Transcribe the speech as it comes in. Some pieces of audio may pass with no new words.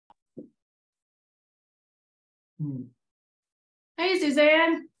Hmm. Hey,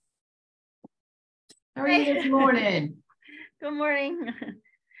 Suzanne. How are you this morning? Good morning.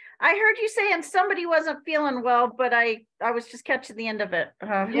 I heard you saying somebody wasn't feeling well, but I was just catching the end of it.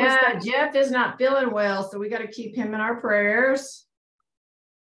 Yeah, Jeff is not feeling well, so we got to keep him in our prayers.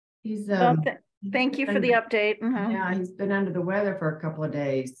 He's thank you for the update. Yeah, he's been under the weather for a couple of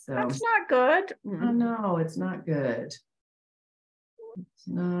days. So that's not good. I know it's not good. It's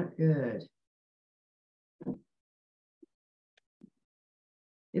not good.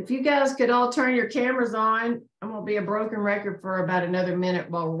 If you guys could all turn your cameras on, I'm gonna be a broken record for about another minute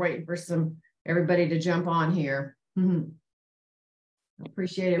while we're waiting for everybody to jump on here. I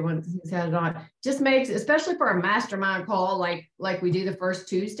appreciate it when he's had it on. Just makes, especially for a mastermind call like we do the first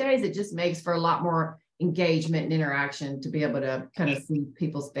Tuesdays, it just makes for a lot more engagement and interaction to be able to kind of see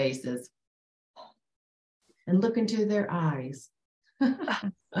people's faces and look into their eyes.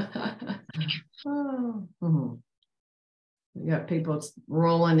 We got people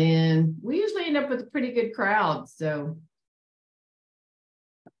rolling in. We usually end up with a pretty good crowd, so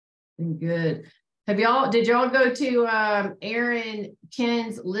been good. Did y'all go to Aaron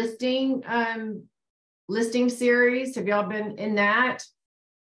Ken's listing series? Have y'all been in that?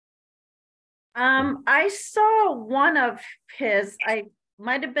 I saw one of his. I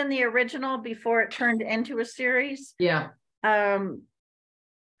might have been the original before it turned into a series. Yeah.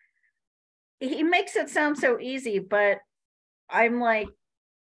 He makes it sound so easy, but I'm like,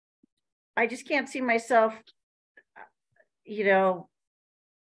 I just can't see myself,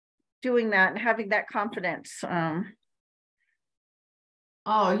 doing that and having that confidence.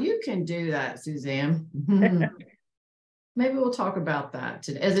 Oh, you can do that, Suzanne. Maybe we'll talk about that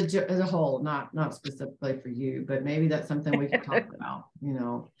today as a whole, not specifically for you, but maybe that's something we can talk about.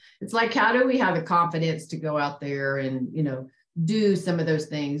 It's like, how do we have the confidence to go out there and, do some of those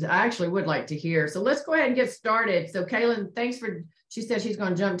things? I actually would like to hear. So let's go ahead and get started. So Kaylin, she said she's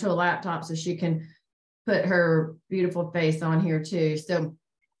going to jump to a laptop so she can put her beautiful face on here too. So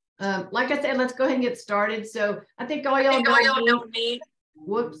like I said, let's go ahead and get started. So I think all y'all know me.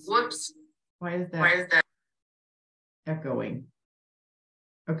 Whoops. Why is that echoing?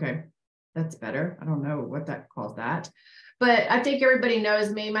 Okay, that's better. I don't know what that caused that, but I think everybody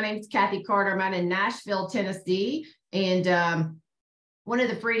knows me. My name is Kathy Carter. I'm out in Nashville, Tennessee, and one of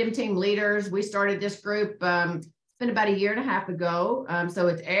the Freedom Team leaders. We started this group. It's been about a year and a half ago. So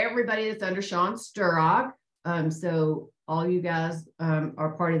it's everybody that's under Sean Sturrock. So all you guys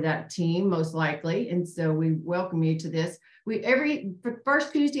are part of that team, most likely. And so we welcome you to this.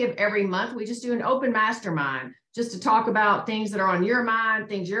 First Tuesday of every month, we just do an open mastermind just to talk about things that are on your mind,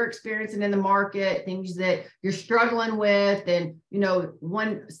 things you're experiencing in the market, things that you're struggling with. And,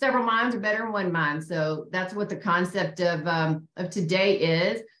 several minds are better than one mind. So that's what the concept of today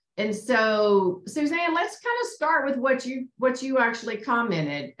is. And so, Suzanne, let's kind of start with what you actually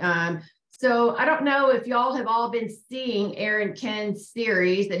commented. So I don't know if y'all have all been seeing Aaron Ken's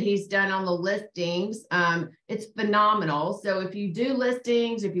series that he's done on the listings. It's phenomenal. So if you do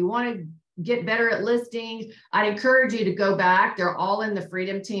listings, if you want to get better at listings, I'd encourage you to go back. They're all in the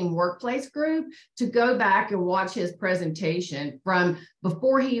Freedom Team Workplace group, to go back and watch his presentation from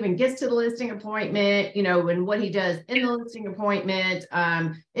before he even gets to the listing appointment, and what he does in the listing appointment.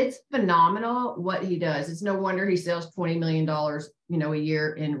 It's phenomenal what he does. It's no wonder he sells $20 million, a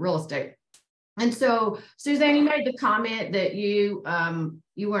year in real estate. And so, Suzanne, you made the comment that you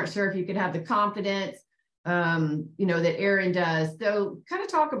weren't sure if you could have the confidence, that Aaron does. So kind of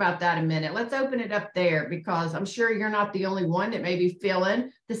talk about that a minute. Let's open it up there, because I'm sure you're not the only one that may be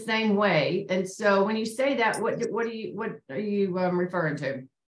feeling the same way. And so when you say that, what are you referring to?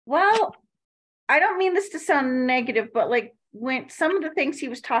 Well, I don't mean this to sound negative, but like when some of the things he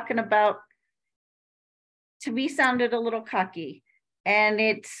was talking about to me sounded a little cocky, and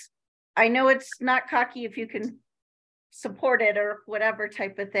I know it's not cocky if you can support it or whatever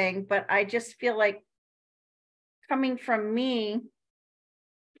type of thing, but I just feel like, coming from me,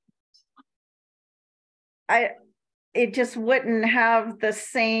 it just wouldn't have the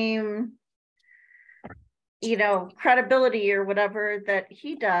same, credibility or whatever that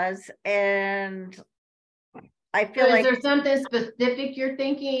he does. And I feel like, is there something specific you're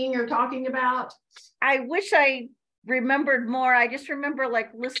thinking or talking about? I wish I remembered more. I just remember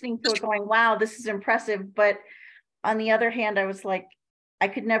listening to it going, wow, this is impressive. But on the other hand, I was like, I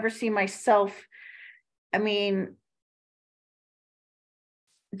could never see myself. I mean,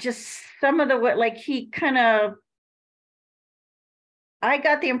 just some of the, he kind of, I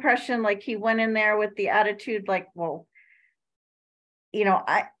got the impression he went in there with the attitude well,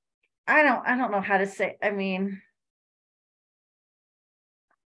 I don't know how to say, I mean.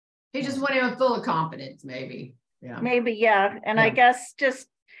 He just went in full of confidence, maybe. Yeah. Maybe, yeah. And I guess just,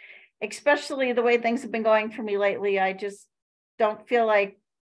 especially the way things have been going for me lately, I just don't feel like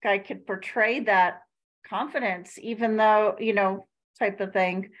I could portray that confidence, even though, type of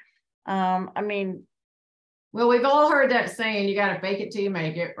thing. I mean, well, we've all heard that saying, you got to fake it till you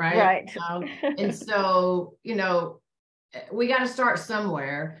make it, right? right. And so, we got to start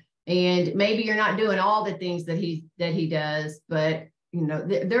somewhere. And maybe you're not doing all the things that he does, but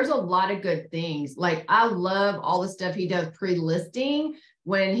there's a lot of good things. Like, I love all the stuff he does pre-listing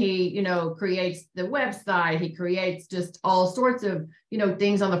when he, creates the website. He creates just all sorts of,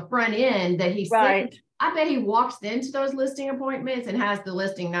 things on the front end that he right. I bet he walks into those listing appointments and has the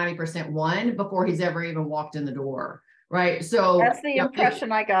listing 90% won before he's ever even walked in the door. Right. So that's the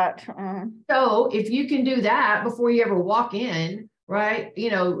impression I got. So if you can do that before you ever walk in, right,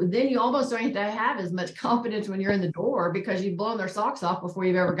 then you almost don't have to have as much confidence when you're in the door, because you've blown their socks off before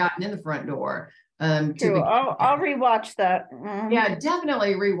you've ever gotten in the front door. True. I'll rewatch that. Yeah,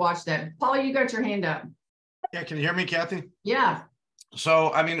 definitely rewatch that. Paul, you got your hand up. Yeah, can you hear me, Kathy? Yeah.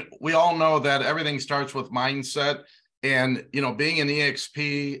 So, I mean, we all know that everything starts with mindset. And, being an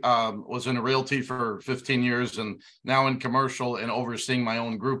EXP, was in a realty for 15 years and now in commercial and overseeing my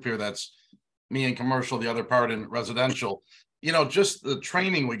own group here. That's me in commercial, the other part in residential. Just the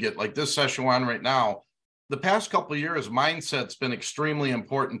training we get, like this session we're on right now, the past couple of years, mindset's been extremely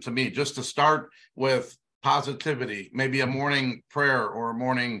important to me, just to start with positivity, maybe a morning prayer or a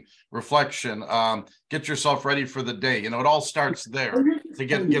morning reflection, get yourself ready for the day. It all starts there to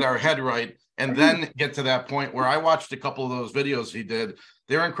get our head right, and then get to that point where I watched a couple of those videos he did.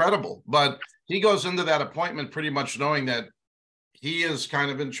 They're incredible, but he goes into that appointment pretty much knowing that he is kind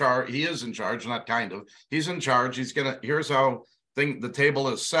of in charge. He is in charge, not kind of. He's in charge. Here's how the table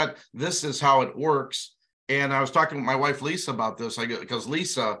is set. This is how it works. And I was talking with my wife, Lisa, about this, because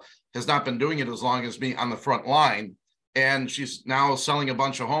Lisa has not been doing it as long as me on the front line. And she's now selling a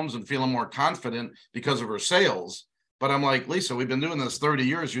bunch of homes and feeling more confident because of her sales. But I'm like, Lisa, we've been doing this 30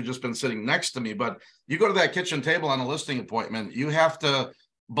 years. You've just been sitting next to me. But you go to that kitchen table on a listing appointment, you have to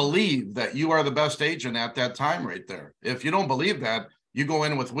believe that you are the best agent at that time right there. If you don't believe that, you go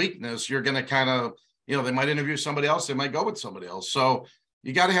in with weakness, you're going to kind of, they might interview somebody else. They might go with somebody else. So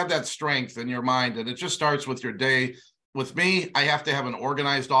you got to have that strength in your mind. And it just starts with your day. With me, I have to have an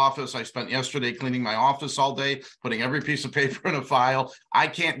organized office. I spent yesterday cleaning my office all day, putting every piece of paper in a file. I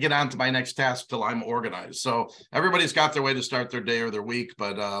can't get on to my next task till I'm organized. So everybody's got their way to start their day or their week,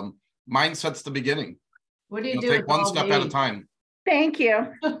 but mindset's the beginning. What do you do? Take one step at a time. Thank you.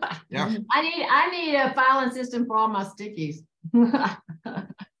 Yeah. I need a filing system for all my stickies.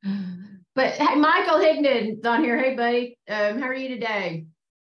 But hey, Michael Higdon's on here. Hey, buddy. How are you today?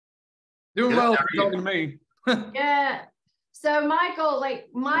 Doing well. Talking to me. Yeah. So Michael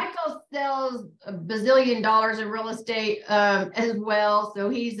sells a bazillion dollars in real estate as well. So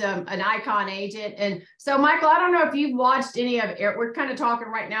he's an icon agent. And so Michael, I don't know if you've watched any of it. We're kind of talking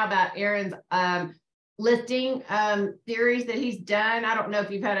right now about Aaron's listing series that he's done. I don't know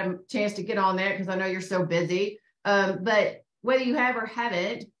if you've had a chance to get on that, because I know you're so busy. But whether you have or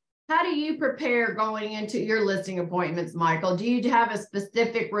haven't, how do you prepare going into your listing appointments, Michael? Do you have a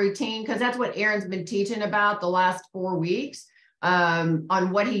specific routine? Because that's what Aaron's been teaching about the last 4 weeks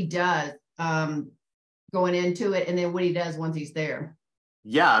on what he does going into it, and then what he does once he's there.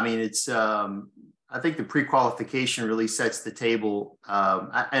 Yeah, I mean, it's I think the pre-qualification really sets the table.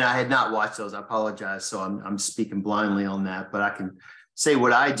 And I had not watched those. I apologize. So I'm speaking blindly on that, but I can say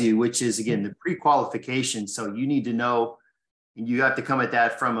what I do, which is, again, the pre-qualification. So you need to know, you have to come at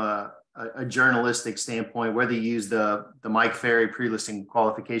that from a journalistic standpoint, whether you use the Mike Ferry pre-listing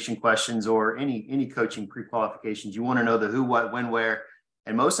qualification questions or any coaching pre-qualifications. You want to know the who, what, when, where,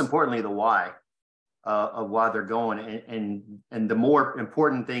 and most importantly, the why of why they're going. And the more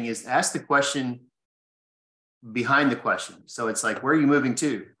important thing is ask the question behind the question. So it's like, where are you moving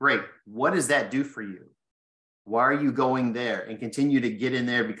to? Great. What does that do for you? Why are you going there? And continue to get in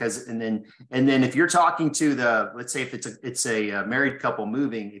there, because, and then if you're talking to let's say if it's a married couple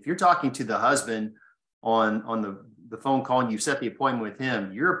moving, if you're talking to the husband on the phone call and you set the appointment with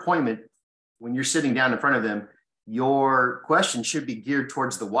him, your appointment, when you're sitting down in front of them, your question should be geared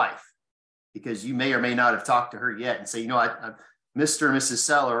towards the wife, because you may or may not have talked to her yet and say, I Mr. and Mrs.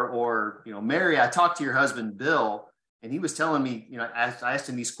 Seller, or, Mary, I talked to your husband, Bill, and he was telling me, I asked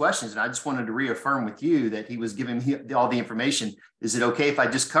him these questions, and I just wanted to reaffirm with you that he was giving me all the information. Is it okay if I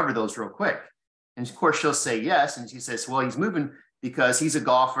just cover those real quick? And of course, she'll say yes. And she says, well, he's moving because he's a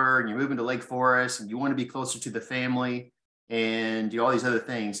golfer, and you're moving to Lake Forest, and you want to be closer to the family, and all these other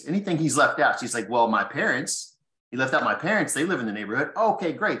things. Anything he's left out, she's like, well, he left out my parents. They live in the neighborhood.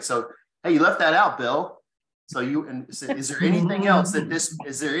 Okay, great. So, hey, you left that out, Bill. So is there anything else that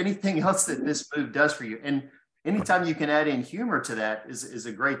this move does for you? And anytime you can add in humor to that is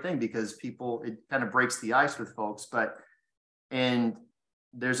a great thing, because it kind of breaks the ice with folks. And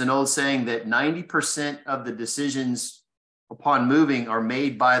there's an old saying that 90% of the decisions upon moving are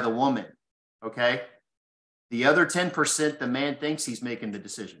made by the woman. Okay. The other 10%, the man thinks he's making the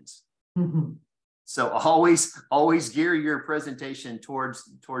decisions. Mhm. So always gear your presentation towards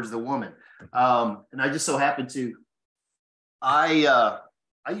the woman. And I just so happen to, I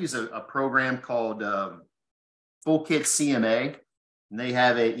use a program called Toolkit CMA, and they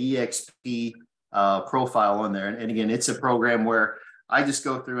have a EXP profile on there. And again, it's a program where I just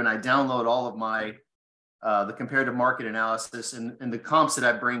go through and I download all of my the comparative market analysis and the comps that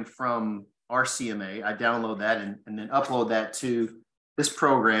I bring from our CMA. I download that and then upload that to this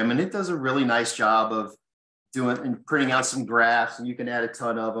program, and it does a really nice job of doing and printing out some graphs, and you can add a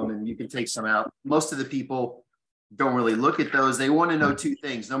ton of them and you can take some out. Most of the people don't really look at those. They want to know two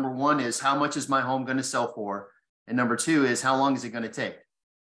things. Number one is, how much is my home going to sell for? And number two is, how long is it going to take?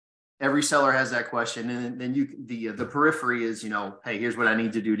 Every seller has that question. And then the periphery is, hey, here's what I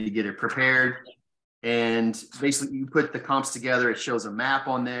need to do to get it prepared. And basically you put the comps together. It shows a map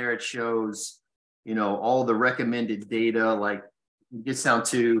on there. It shows, all the recommended data, like it gets down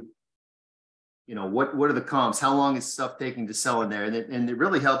to, what are the comps? How long is stuff taking to sell in there? And it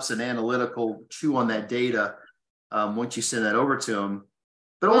really helps an analytical chew on that data once you send that over to them.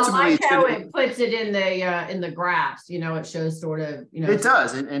 But ultimately, I like how it puts it in the graphs. It shows sort of, it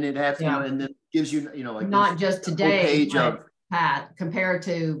does, and it has, and then gives you, like not just today, page but of Pat compared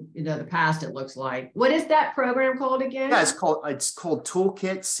to the past. It looks like. What is that program called again? Yeah, it's called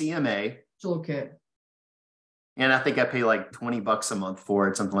Toolkit CMA. Toolkit. And I think I pay like $20 a month for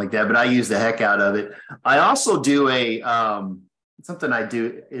it, something like that. But I use the heck out of it. I also do something I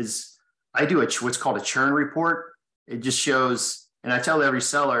do is I do what's called a churn report. It just shows, and I tell every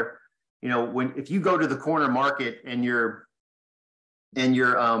seller, if you go to the corner market and the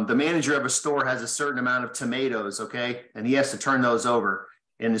manager of a store has a certain amount of tomatoes, okay, and he has to turn those over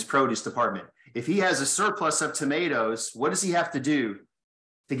in his produce department. If he has a surplus of tomatoes, what does he have to do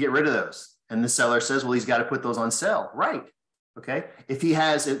to get rid of those? And the seller says, well, he's got to put those on sale. Right. Okay. If he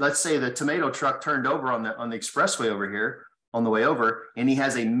has, let's say the tomato truck turned over on the expressway over here on the way over, and he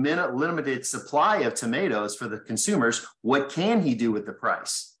has a limited supply of tomatoes for the consumers, what can he do with the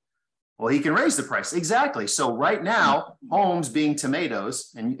price? Well, he can raise the price. Exactly. So right now, homes being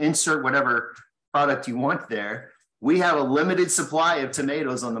tomatoes, and insert whatever product you want there, we have a limited supply of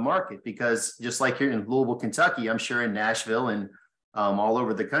tomatoes on the market, because just like here in Louisville, Kentucky, I'm sure in Nashville and all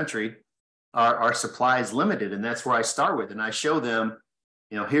over the country, our supply is limited. And that's where I start with. And I show them,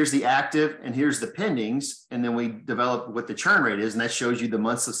 here's the active and here's the pendings. And then we develop what the churn rate is. And that shows you the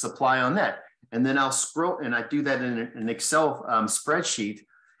months of supply on that. And then I'll scroll, and I do that in an Excel spreadsheet.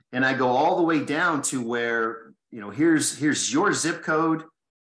 And I go all the way down to where, here's your zip code,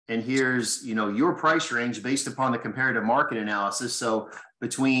 and here's, your price range based upon the comparative market analysis. So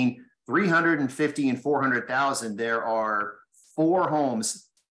between 350 and 400,000, there are 4 homes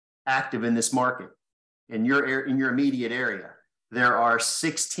active in this market in your immediate area. There are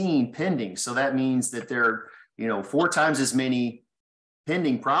 16 pending. So that means that there are, 4 times as many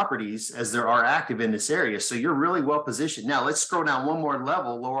pending properties as there are active in this area. So you're really well positioned. Now let's scroll down one more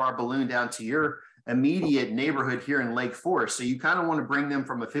level, lower our balloon down to your immediate neighborhood here in Lake Forest. So you kind of want to bring them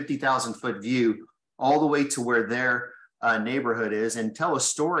from a 50,000 foot view all the way to where their neighborhood is, and tell a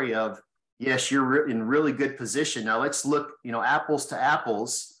story of, yes, you're in really good position. Now let's look, apples to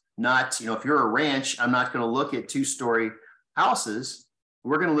apples. Not, if you're a ranch, I'm not going to look at 2-story houses.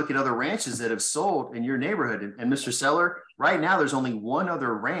 We're going to look at other ranches that have sold in your neighborhood. And Mr. Seller, right now, there's only one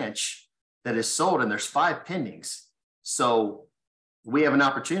other ranch that is sold, and there's 5 pendings. So we have an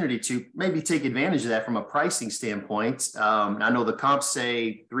opportunity to maybe take advantage of that from a pricing standpoint. I know the comps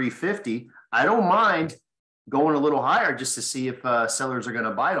say 350. I don't mind going a little higher just to see if sellers are going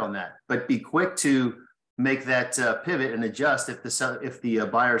to bite on that, but be quick to make that pivot and adjust if the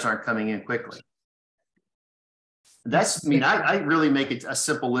buyers aren't coming in quickly. I really make it a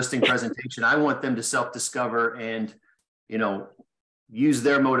simple listing presentation. I want them to self-discover and, use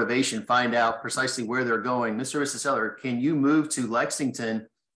their motivation, find out precisely where they're going. Mr. and Mrs. Seller, can you move to Lexington?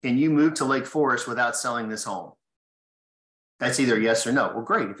 Can you move to Lake Forest without selling this home? That's either yes or no. Well,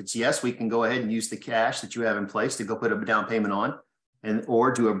 great. If it's yes, we can go ahead and use the cash that you have in place to go put a down payment on,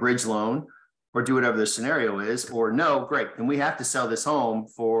 or do a bridge loan, or do whatever the scenario is. Or no, great. And we have to sell this home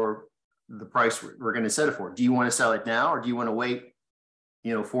for the price we're going to set it for. Do you want to sell it now, or do you want to wait,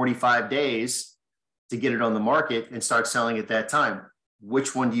 45 days to get it on the market and start selling at that time?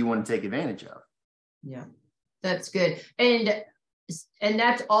 Which one do you want to take advantage of? Yeah. That's good. And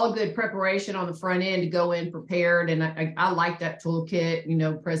that's all good preparation on the front end to go in prepared. And I like that toolkit, you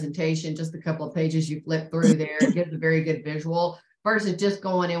know, presentation, just a couple of pages you flip through there. It gives a very good visual versus just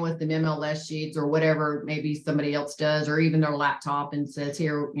going in with the MLS sheets or whatever maybe somebody else does, or even their laptop and says,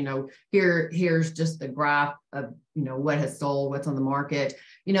 here, you know, here's just the graph of, you know, what has sold, what's on the market.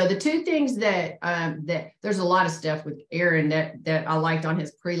 You know, the two things that that there's a lot of stuff with Aaron that I liked on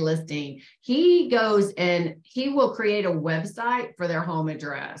his pre-listing. He goes and he will create a website for their home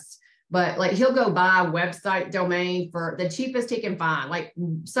address. But like he'll go buy a website domain for the cheapest he can find. Like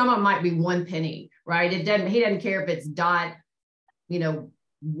some of them might be 1 penny, right? He doesn't care if it's dot, you know,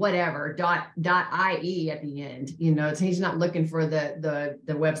 whatever .ie at the end, you know, so he's not looking for the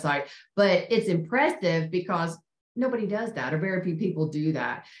website, but it's impressive because nobody does that, or very few people do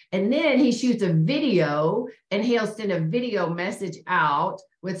that. And then he shoots a video and he'll send a video message out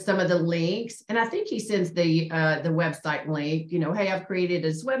with some of the links. And I think he sends the website link, you know, hey, I've created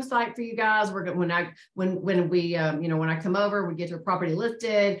this website for you guys. We're going when we you know, when I come over, we get your property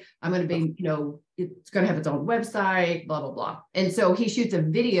listed. I'm going to be, you know, it's going to have its own website, blah, blah, blah. And so he shoots a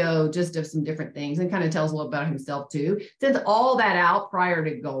video just of some different things and kind of tells a little about himself too. Sends all that out prior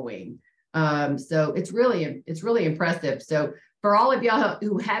to going. So it's really impressive. So for all of y'all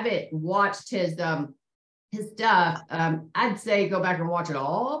who haven't watched his stuff, I'd say go back and watch it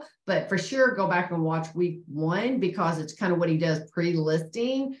all, but for sure go back and watch week 1 because it's kind of what he does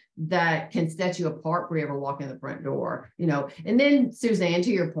pre-listing that can set you apart for you ever walk in the front door, you know. And then Suzanne,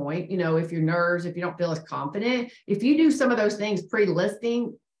 to your point, you know, if you're nervous, if you don't feel as confident, if you do some of those things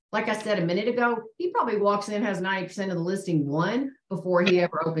pre-listing, like I said a minute ago, he probably walks in, has 90% of the listing won before he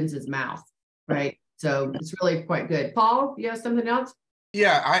ever opens his mouth, right? So it's really quite good. Paul, you have something else?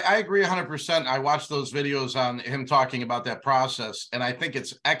 Yeah, I agree 100%. I watched those videos on him talking about that process, and I think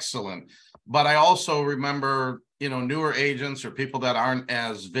it's excellent. But I also remember, you know, newer agents or people that aren't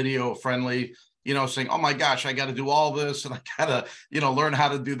as video friendly, you know, saying, oh my gosh, I got to do all this and I got to, you know, learn how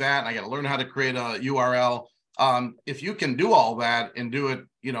to do that. And I got to learn how to create a URL. If you can do all that and do it,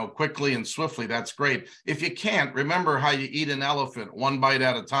 you know, quickly and swiftly, that's great. If you can't, remember how you eat an elephant, one bite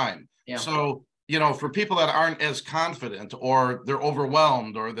at a time. Yeah. So, you know, for people that aren't as confident or they're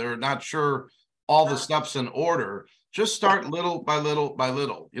overwhelmed or they're not sure all the steps in order, just start little by little by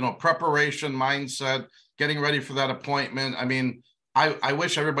little, you know, preparation, mindset, getting ready for that appointment. I mean, I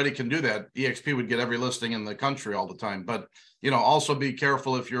wish everybody can do that. EXP would get every listing in the country all the time, but, you know, also be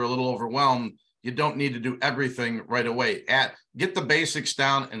careful if you're a little overwhelmed. You don't need to do everything right away. Get the basics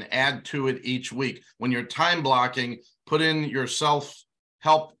down and add to it each week. When you're time blocking, put in your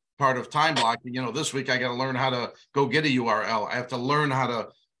self-help part of time blocking. You know, this week I got to learn how to go get a URL. I have to learn how to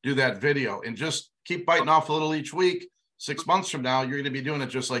do that video, and just keep biting off a little each week. 6 months from now, you're going to be doing it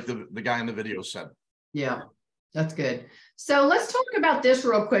just like the guy in the video said. Yeah, that's good. So let's talk about this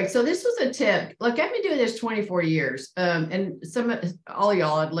real quick. So this was a tip. Look, I've been doing this 24 years. And all of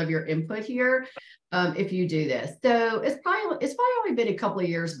y'all, I'd love your input here if you do this. So it's probably only been a couple of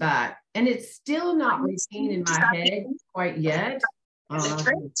years back, and it's still not routine in my head quite yet.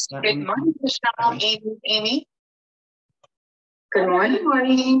 Good morning, Michelle, Amy. Good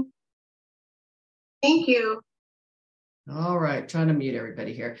morning. Thank you. All right, trying to mute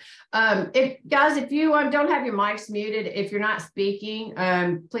everybody here. If you don't have your mics muted, if you're not speaking,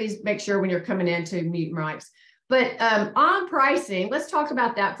 please make sure when you're coming in to mute mics. But on pricing, let's talk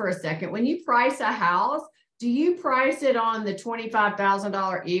about that for a second. When you price a house, do you price it on the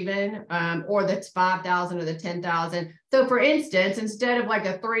 $25,000 even, or the $5,000 or the $10,000? So for instance, instead of like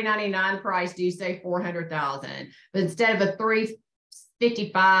a $399 price, do you say $400,000? But instead of a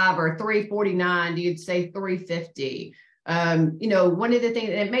 $355 or $349, do you say $350? You know, one of the things,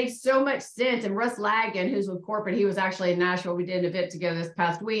 and it made so much sense, and Russ Lagan, who's with corporate, he was actually in Nashville. We did an event together this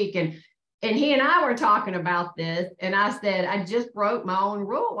past week, and he and I were talking about this, and I said, I just broke my own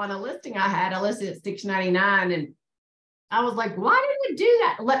rule on a listing I had. I listed at $699, and I was like, why did we do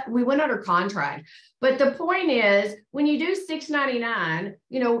that? We went under contract. But the point is, when you do $699,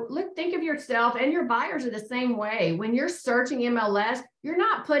 you know, think of yourself, and your buyers are the same way. When you're searching MLS, you're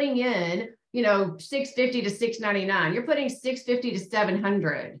not putting in, you know, $650 to $699. You're putting $650 to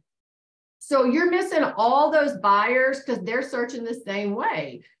 $700. So you're missing all those buyers because they're searching the same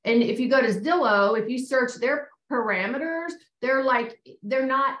way. And if you go to Zillow, if you search their parameters, they're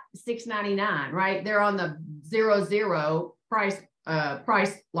not $699, right? They're on the 00 price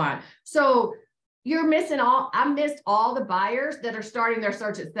line. So you're missing I missed all the buyers that are starting their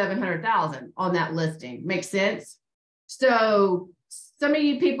search at 700,000 on that listing. Makes sense? So some of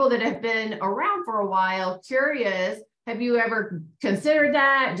you people that have been around for a while, curious, Have you ever considered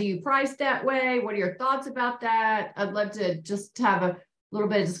that? Do you price that way? What are your thoughts about that? I'd love to just have a little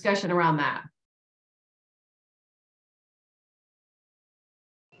bit of discussion around that.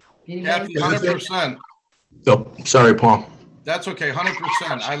 Kathy, 100%. Oh, sorry, Paul. That's okay,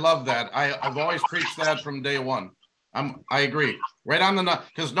 100%. I love that. I've always preached that from day one. I agree. Right on the,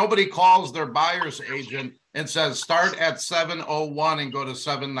 because nobody calls their buyer's agent and says start at 701 and go to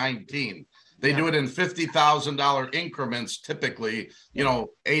 719. They do it in $50,000 increments, typically, you know,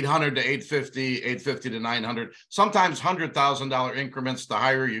 800 to 850, 850 to 900, sometimes $100,000 increments the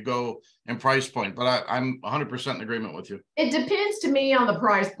higher you go in price point. But I'm 100% in agreement with you. It depends to me on the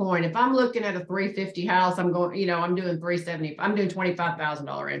price point. If I'm looking at a 350 house, I'm going, you know, I'm doing 370, I'm doing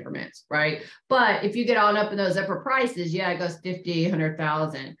 $25,000 increments, right? But if you get on up in those upper prices, yeah, it goes 50,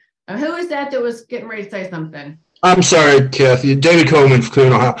 100,000. Who is that was getting ready to say something? I'm sorry, Kathy. David Coleman from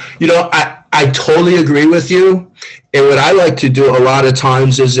Cleveland, Ohio. You know, I totally agree with you. And what I like to do a lot of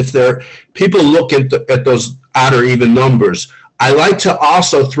times is if people look at those odd or even numbers, I like to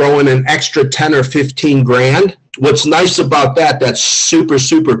also throw in an extra 10 or 15 grand. What's nice about that, that's super,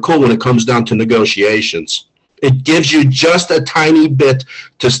 super cool when it comes down to negotiations. It gives you just a tiny bit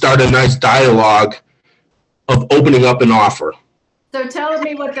to start a nice dialogue of opening up an offer. So tell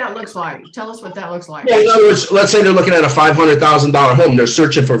me what that looks like. Tell us what that looks like. Yeah, in other words, let's say they're looking at a $500,000 home. They're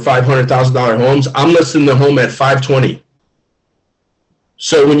searching for $500,000 homes. I'm listing the home at 520.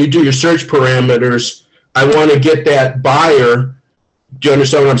 So when you do your search parameters, I want to get that buyer. Do you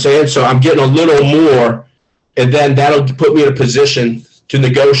understand what I'm saying? So I'm getting a little more, and then that'll put me in a position to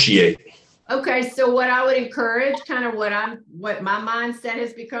negotiate. Okay, so what I would encourage, kind of what my mindset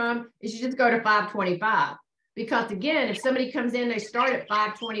has become, is you just go to 525. Because again, if somebody comes in, they start at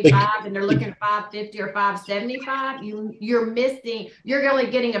 525 and they're looking at 550 or 575, you're only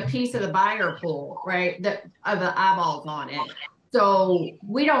getting a piece of the buyer pool, right? Of the eyeballs on it. So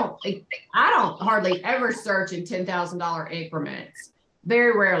I don't hardly ever search in $10,000 increments.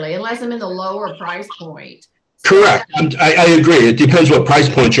 Very rarely, unless I'm in the lower price point. Correct. I agree. It depends what price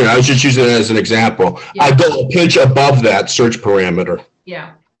point you're in. I was just using it as an example. Yeah. I go a pinch above that search parameter.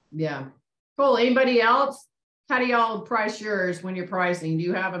 Yeah. Yeah. Cool. Anybody else? How do y'all price yours when you're pricing? Do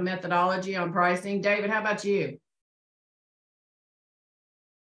you have a methodology on pricing? David, how about you?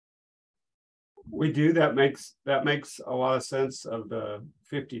 We do. That makes a lot of sense of the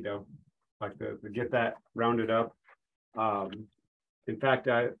 50 though, like the get that rounded up. In fact,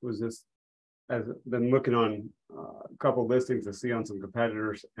 I've been looking on a couple listings to see on some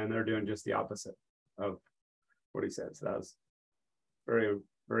competitors, and they're doing just the opposite of what he said. So that was very,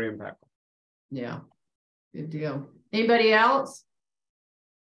 very impactful. Yeah. Good deal. Anybody else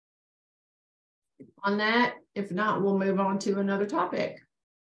on that? If not, we'll move on to another topic.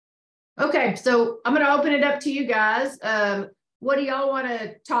 Okay, so I'm going to open it up to you guys. What do y'all want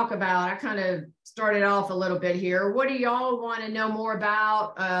to talk about? I kind of started off a little bit here. What do y'all want to know more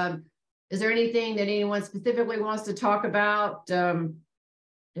about? Is there anything that anyone specifically wants to talk about?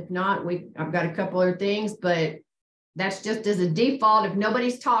 If not, I've got a couple other things, but that's just as a default if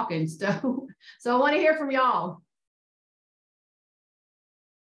nobody's talking. So I want to hear from y'all.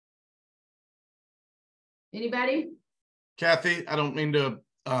 Anybody? Kathy, I don't mean to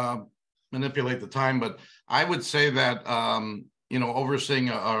manipulate the time, but I would say that, overseeing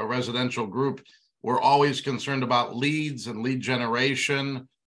a residential group, we're always concerned about leads and lead generation.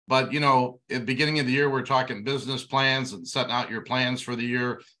 But, at the beginning of the year, we're talking business plans and setting out your plans for the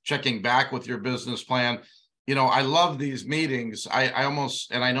year, checking back with your business plan. I love these meetings.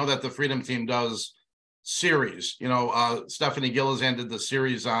 I know that the Freedom Team does series. Stephanie Gillizan did the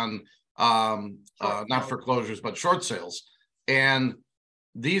series on not foreclosures, but short sales. And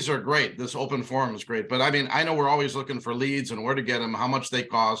these are great. This open forum is great. But I know we're always looking for leads and where to get them, how much they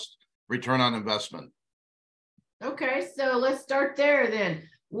cost, return on investment. Okay, so let's start there then.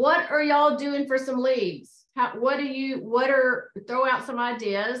 What are y'all doing for some leads? Throw out some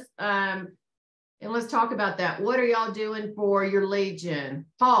ideas. And let's talk about that. What are y'all doing for your lead gen?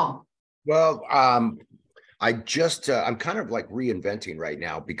 Paul? Well, I'm kind of like reinventing right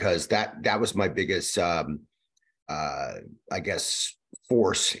now, because that was my biggest, I guess,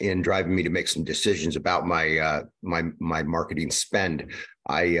 force in driving me to make some decisions about my marketing spend.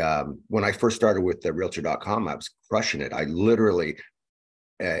 When I first started with the Realtor.com, I was crushing it. I literally,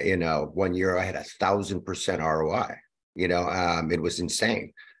 in 1 year, I had 1,000% ROI. It was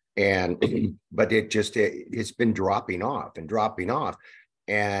insane. But it's been dropping off,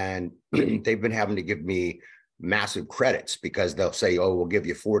 and they've been having to give me massive credits, because they'll say, oh, we'll give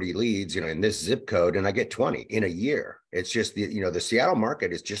you 40 leads, in this zip code, and I get 20 in a year. It's just the Seattle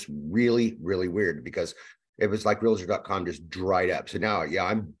market is just really, really weird, because it was like realtor.com just dried up. So now, yeah,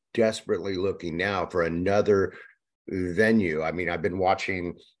 I'm desperately looking now for another venue. I mean, I've been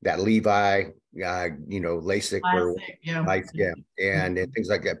watching that Levi, LASIK or life, yeah, and things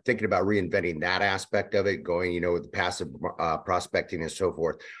like that. Thinking about reinventing that aspect of it, going, with the passive prospecting and so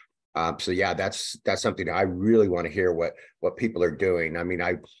forth. So yeah, that's something I really want to hear what people are doing. I mean,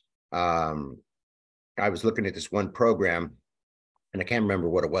 I was looking at this one program, and I can't remember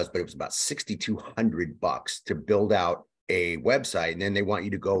what it was, but it was about $6,200 to build out a website, and then they want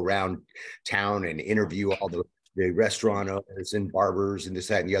you to go around town and interview all the restaurant owners and barbers and this,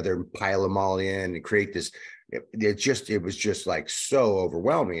 that, and the other, and pile them all in and create this. It was just like so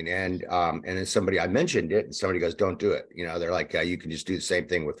overwhelming. And then I mentioned it, and somebody goes, "Don't do it." They're like, you can just do the same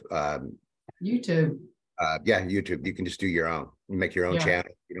thing with YouTube. YouTube. You can just do your own. You make your own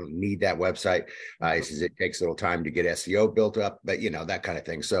channel. You don't need that website. He says it takes a little time to get SEO built up, but that kind of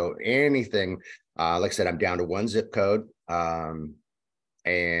thing. So anything, like I said, I'm down to one zip code, and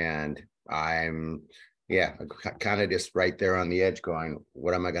I'm kind of just right there on the edge, going,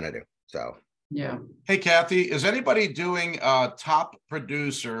 what am I going to do? So. Yeah. Hey, Kathy, is anybody doing Top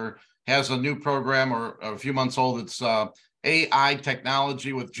Producer has a new program or a few months old? It's AI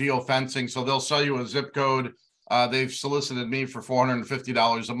technology with geofencing. So they'll sell you a zip code. They've solicited me for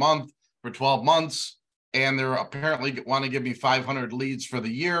 $450 a month for 12 months. And they're apparently want to give me 500 leads for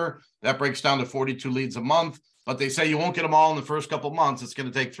the year. That breaks down to 42 leads a month. But they say you won't get them all in the first couple of months. It's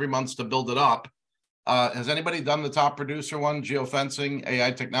going to take 3 months to build it up. Has anybody done the Top Producer one, geofencing,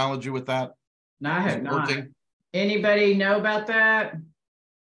 AI technology with that? No, I have not. Anybody know about that?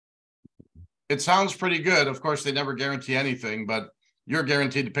 It sounds pretty good. Of course, they never guarantee anything, but you're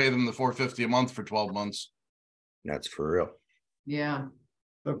guaranteed to pay them the $450 a month for 12 months. That's for real. Yeah.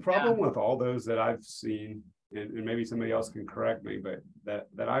 The problem with all those that I've seen, and maybe somebody else can correct me, but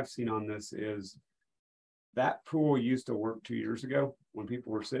that I've seen on this is that pool used to work 2 years ago when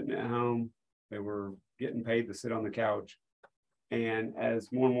people were sitting at home. They were getting paid to sit on the couch. And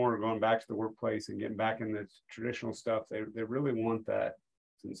as more and more are going back to the workplace and getting back in the traditional stuff, they really want that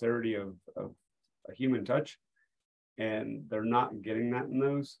sincerity of a human touch. And they're not getting that in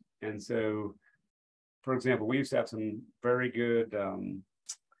those. And so, for example, we used to have some very good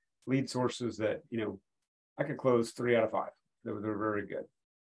lead sources that, I could close 3 out of 5. They're very good.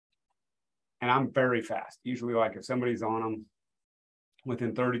 And I'm very fast. Usually, like if somebody's on them,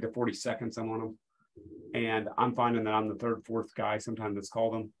 within 30 to 40 seconds, I'm on them. And I'm finding that I'm the third, fourth guy sometimes that's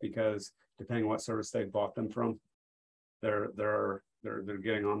called them, because depending on what service they've bought them from, they're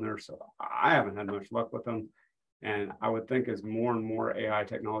getting on there. So I haven't had much luck with them. And I would think as more and more AI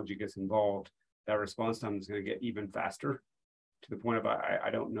technology gets involved, that response time is going to get even faster, to the point of I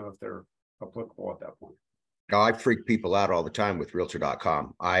don't know if they're applicable at that point. I freak people out all the time with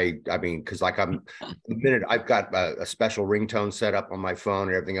realtor.com. I mean, because like the minute I've got a special ringtone set up on my phone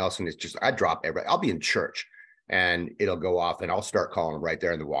and everything else, and it's just, I drop everything. I'll be in church and it'll go off and I'll start calling them right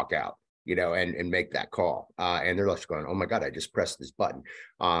there and then walk out, and make that call. And they're just going, oh my God, I just pressed this button.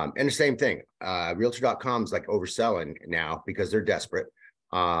 And the same thing, realtor.com is like overselling now because they're desperate.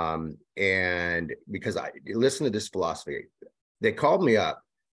 And because I listen to this philosophy, they called me up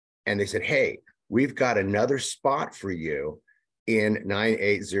and they said, hey, we've got another spot for you in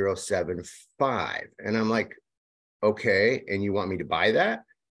 98075. And I'm like, okay. And you want me to buy that?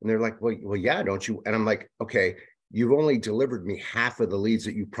 And they're like, well, yeah, don't you? And I'm like, okay, you've only delivered me half of the leads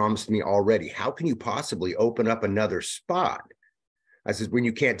that you promised me already. How can you possibly open up another spot? I said, when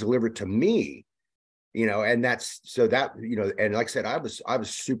you can't deliver to me, and that's, so that, and like I said, I was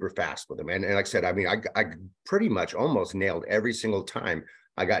super fast with them. And like I said, I mean, I pretty much almost nailed every single time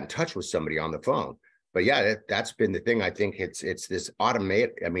I got in touch with somebody on the phone. But yeah, that's been the thing. I think it's this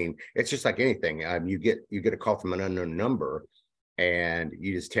automated. I mean, it's just like anything. You get a call from an unknown number, and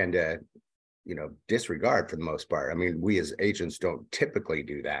you just tend to, disregard for the most part. I mean, we as agents don't typically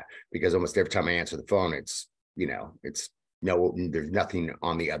do that, because almost every time I answer the phone, it's there's nothing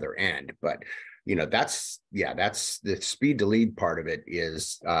on the other end. But that's the speed to lead part of it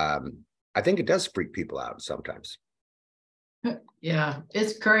is. I think it does freak people out sometimes. Yeah,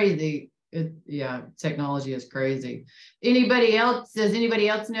 it's crazy. Technology is crazy. Anybody else? Does anybody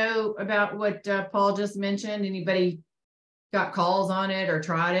else know about what Paul just mentioned? Anybody got calls on it or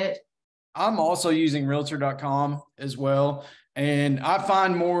tried it? I'm also using realtor.com as well. And I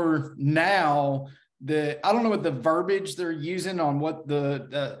find more now that I don't know what the verbiage they're using on what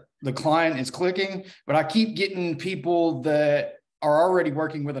the client is clicking, but I keep getting people that are already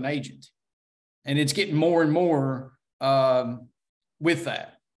working with an agent, and it's getting more and more with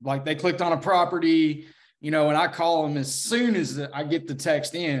that. Like they clicked on a property you know, and I call them as soon as I get the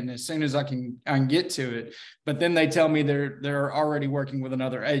text in, as soon as I can get to it. But then they tell me they're already working with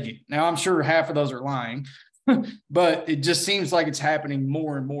another agent. Now I'm sure half of those are lying, but it just seems like it's happening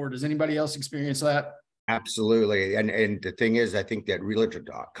more and more. Does anybody else experience that? Absolutely. And the thing is, I think that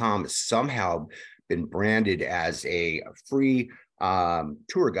realtor.com has somehow been branded as a free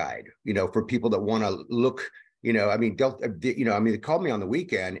tour guide, you know, for people that want to look, you know, I mean, they called me on the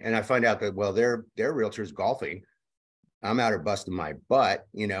weekend and I find out that, well, their realtor's golfing. I'm out here busting my butt,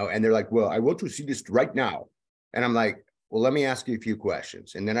 you know, and they're like, well, I want to see this right now. And I'm like, well, let me ask you a few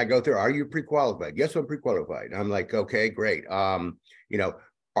questions. And then I go through, are you pre-qualified? Yes, I'm pre-qualified. And I'm like, okay, great. You know,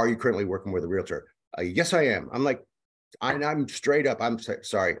 are you currently working with a realtor? Yes, I am. I'm like, I'm straight up. I'm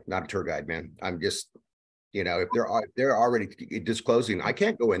sorry, not a tour guide, man. I'm just, you know, if they're already disclosing, I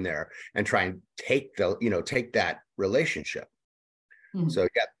can't go in there and try and take that relationship. Mm-hmm. So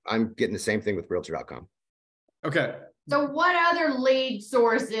yeah, I'm getting the same thing with realtor.com. Okay. So what other lead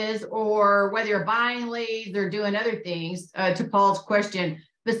sources, or whether you're buying leads or doing other things, to Paul's question,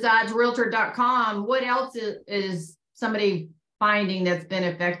 besides realtor.com, what else is somebody finding that's been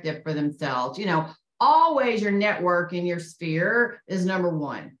effective for themselves? You know, always your network in your sphere is number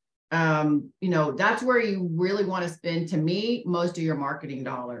one. You know, that's where you really want to spend, to me, most of your marketing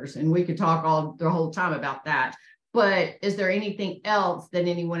dollars. And we could talk the whole time about that. But is there anything else that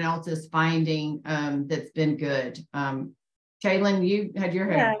anyone else is finding that's been good? Kaylin, you had your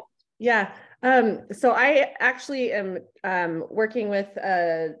hand. Yeah. So I actually am working with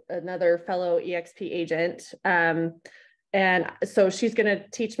another fellow EXP agent. And so she's going to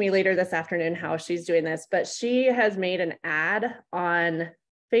teach me later this afternoon how she's doing this, but she has made an ad on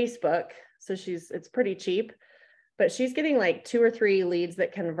Facebook. So it's pretty cheap, but she's getting like 2 or 3 leads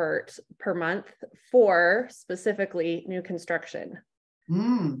that convert per month for specifically new construction.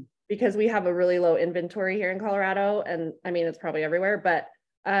 Because we have a really low inventory here in Colorado. And I mean, it's probably everywhere, but,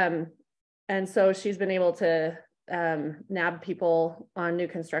 and so she's been able to nab people on new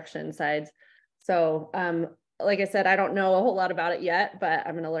construction sides. So, like I said, I don't know a whole lot about it yet, but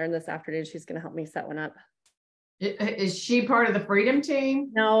I'm going to learn this afternoon. She's going to help me set one up. Is she part of the Freedom team?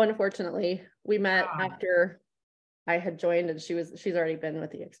 No, unfortunately, we met after I had joined, and she's already been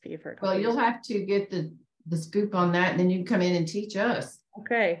with EXP for a couple years. You'll have to get the scoop on that, and then you can come in and teach us.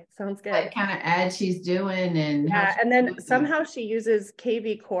 Okay, sounds good. What kind of ad she's doing, and and then somehow she uses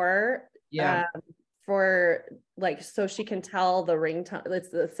KV Core for like, so she can tell the ringtone. It's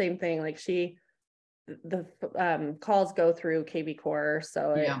the same thing. Like the calls go through KV Core,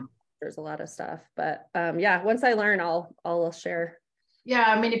 so there's a lot of stuff. But once I learn, I'll share. Yeah,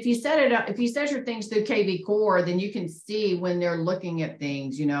 I mean, if you set it up, if you set your things through KV Core, then you can see when they're looking at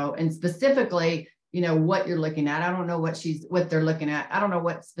things, you know, and specifically, you know, what you're looking at. I don't know what they're looking at. I don't know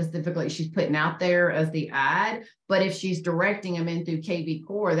what specifically she's putting out there as the ad, but if she's directing them in through KV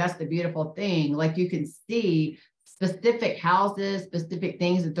Core, that's the beautiful thing. Like, you can see specific houses, specific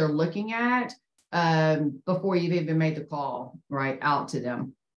things that they're looking at before you've even made the call right out to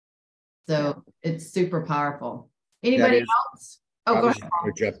them. So it's super powerful. Anybody else? Oh, go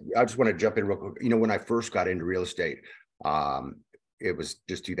ahead. I just want to jump in real quick. You know, when I first got into real estate, it was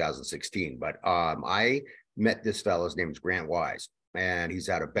just 2016, but I met this fellow. His name is Grant Wise, and he's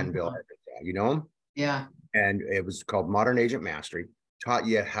out of Bentonville, Arkansas. You know him? Yeah. And it was called Modern Agent Mastery. Taught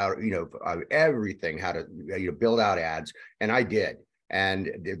you how, you know, everything, how to, you know, build out ads, and I did.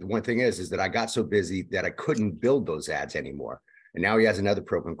 And the one thing is that I got so busy that I couldn't build those ads anymore. And now he has another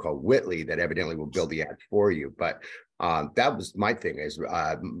program called Whitley that evidently will build the ads for you. But that was my thing, is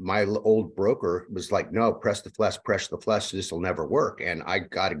my old broker was like, no, press the flesh. This will never work. And I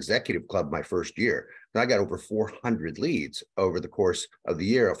got Executive Club my first year. And I got over 400 leads over the course of the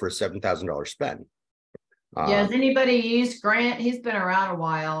year for a $7,000 spend. Has anybody used Grant? He's been around a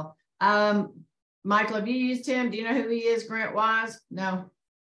while. Michael, have you used him? Do you know who he is, Grant Wise? No.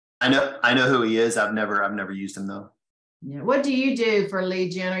 I know who he is. I've never used him though. Yeah. What do you do for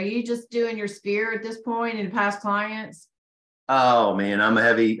lead gen? Are you just doing your sphere at this point and past clients? Oh man,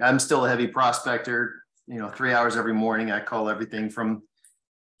 I'm still a heavy prospector. You know, 3 hours every morning. I call everything from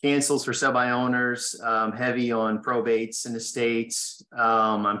cancels for sub-by owners, heavy on probates and estates.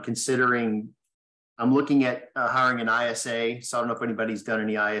 I'm looking at hiring an ISA. So I don't know if anybody's done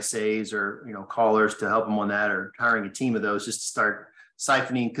any ISAs or, you know, callers to help them on that, or hiring a team of those just to start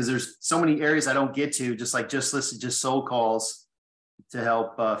siphoning, because there's so many areas I don't get to, just like just listed, just sold calls to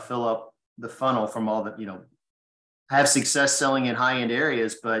help fill up the funnel from all the, you know, have success selling in high-end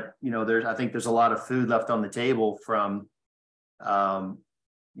areas. But, you know, I think there's a lot of food left on the table from,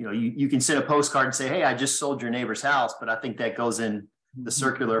 you know, you can send a postcard and say, hey, I just sold your neighbor's house. But I think that goes in the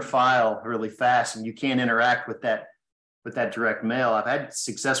circular file really fast, and you can't interact with that direct mail. I've had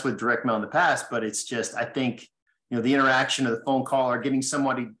success with direct mail in the past, but it's just, I think, the interaction of the phone call or getting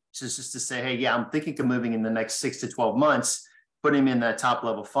somebody just to say, hey, yeah, I'm thinking of moving in the next 6 to 12 months, put him in that top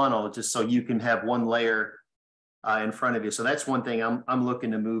level funnel just so you can have one layer in front of you. So that's one thing I'm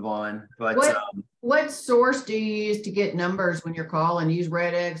looking to move on. But what source do you use to get numbers when you're calling? Use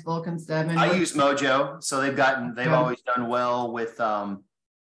Red X, Vulcan 7? I use Mojo. So they've always done well with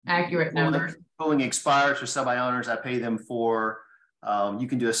accurate numbers. Pulling expires for sub-by owners. I pay them for, you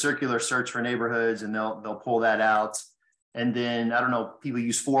can do a circular search for neighborhoods and they'll pull that out. And then, I don't know, people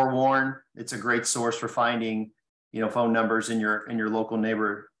use Forewarn. It's a great source for finding, phone numbers in your local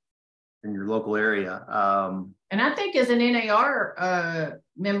neighbor, in your local area. And I think as an NAR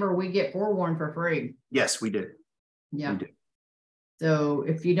member, we get Forewarn for free. Yes, we do. Yeah. We do. So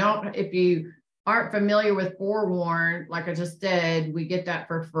if you aren't familiar with Forewarn, like I just said, we get that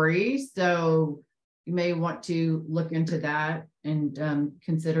for free. So you may want to look into that and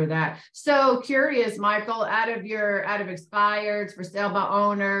consider that. So curious, Michael, out of expireds, for sale by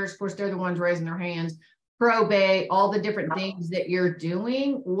owners, of course, they're the ones raising their hands, probate, all the different things that you're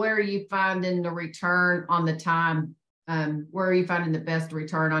doing, where are you finding the return on the time? Where are you finding the best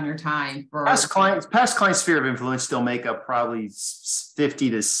return on your time? For past client sphere of influence still make up probably 50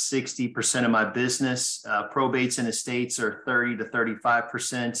 to 60% of my business. Probates and estates are 30 to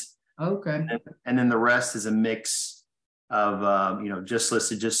 35%. Okay. And then the rest is a mix of just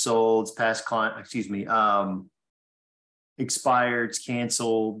listed, just sold, past client, expireds,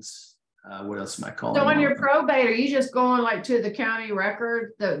 canceled. What else am I calling? So on your probate, are you just going like to the county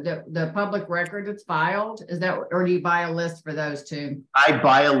record, the public record that's filed? Is that, or do you buy a list for those too? I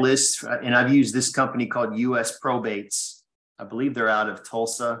buy a list, and I've used this company called US Probates. I believe they're out of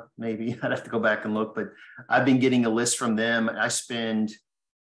Tulsa. Maybe I'd have to go back and look, but I've been getting a list from them. I spend,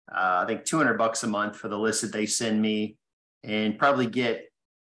 I think $200 a month for the list that they send me, and probably get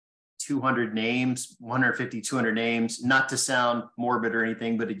 200 names, 150, 200 names, not to sound morbid or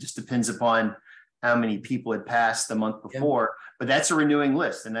anything, but it just depends upon how many people had passed the month before. Yeah. But that's a renewing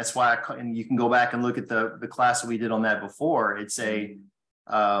list. And that's why and you can go back and look at the class that we did on that before. It's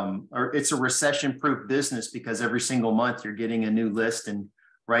it's a recession-proof business because every single month you're getting a new list. And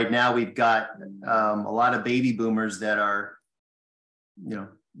right now we've got a lot of baby boomers that are,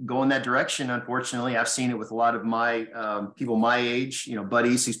 go in that direction. Unfortunately, I've seen it with a lot of my people my age,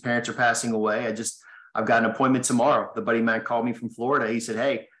 buddies whose parents are passing away. I've got an appointment tomorrow. The buddy man called me from Florida. He said,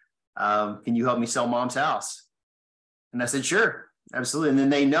 hey, can you help me sell mom's house? And I said, sure, absolutely. And then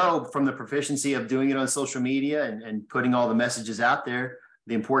they know from the proficiency of doing it on social media and putting all the messages out there,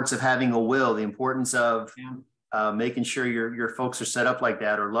 the importance of having a will, the importance of making sure your folks are set up like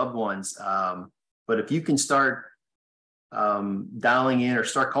that, or loved ones. But if you can start dialing in or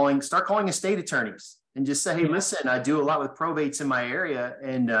start calling estate attorneys and just say, hey, listen, I do a lot with probates in my area,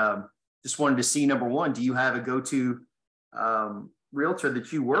 and just wanted to see, number one, do you have a go-to realtor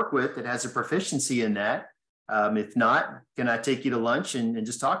that you work with that has a proficiency in that? If not, can I take you to lunch and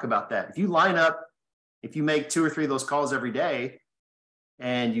just talk about that? If you make 2 or 3 of those calls every day,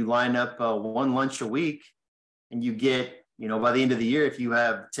 and you line up one lunch a week, and you get, by the end of the year, if you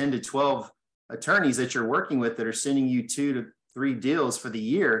have 10 to 12 attorneys that you're working with that are sending you 2 to 3 deals for the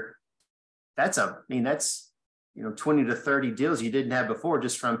year, that's 20 to 30 deals you didn't have before,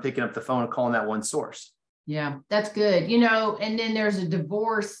 just from picking up the phone and calling that one source. Yeah, that's good. And then there's a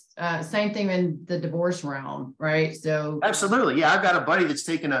divorce, same thing in the divorce realm, right? So absolutely. Yeah. I've got a buddy that's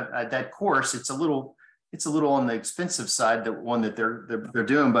taken that course. It's a little on the expensive side, the one that they're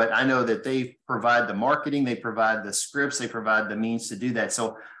doing, but I know that they provide the marketing, they provide the scripts, they provide the means to do that.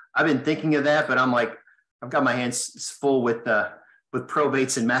 So I've been thinking of that, but I'm like, I've got my hands full with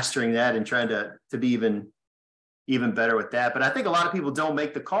probates and mastering that and trying to be even better with that. But I think a lot of people don't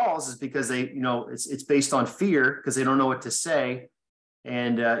make the calls is because they, it's based on fear because they don't know what to say.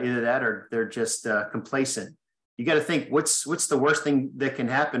 And either that or they're just complacent. You got to think, what's the worst thing that can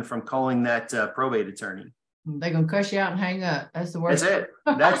happen from calling that probate attorney? They're going to cuss you out and hang up. That's the worst.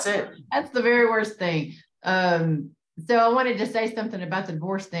 That's it. That's the very worst thing. So I wanted to say something about the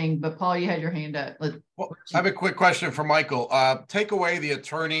divorce thing, but Paul, you had your hand up. Well, I have a quick question for Michael. Take away the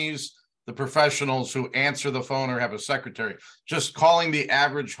attorneys, the professionals who answer the phone or have a secretary, just calling the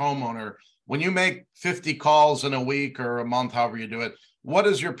average homeowner. When you make 50 calls in a week or a month, however you do it, what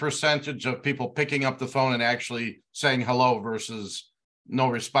is your percentage of people picking up the phone and actually saying hello versus no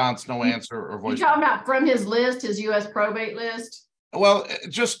response, no answer, or voice? You're talking about from his list, his U.S. probate list? Well,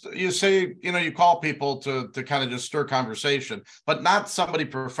 just you say, you call people to kind of just stir conversation, but not somebody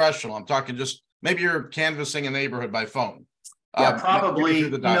professional. I'm talking just maybe you're canvassing a neighborhood by phone. Yeah, probably, you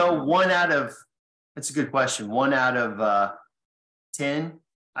know, that's a good question. 1 out of 10,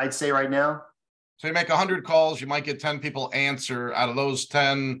 I'd say right now. So you make 100 calls, you might get 10 people answer. Out of those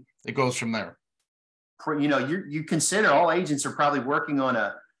 10, it goes from there. You know, you consider all agents are probably working on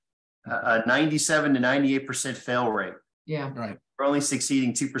a 97 to 98% fail rate. Yeah. Right. We're only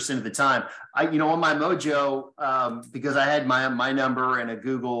succeeding 2% of the time. You know, on my Mojo, because I had my number and a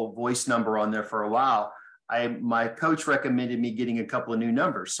Google voice number on there for a while, my coach recommended me getting a couple of new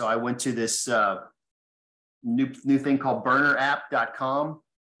numbers. So I went to this new thing called burnerapp.com,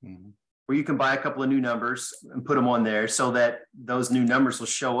 where you can buy a couple of new numbers and put them on there so that those new numbers will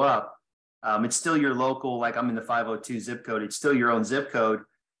show up. It's still your local, like I'm in the 502 zip code. It's still your own zip code,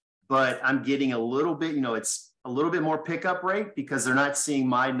 but I'm getting a little bit, you know, it's a little bit more pickup rate because they're not seeing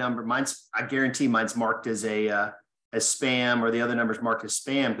my number. I guarantee mine's marked as as spam, or the other number's marked as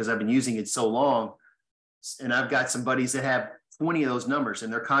spam because I've been using it so long. And I've got some buddies that have 20 of those numbers,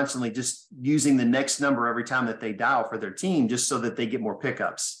 and they're constantly just using the next number every time that they dial for their team, just so that they get more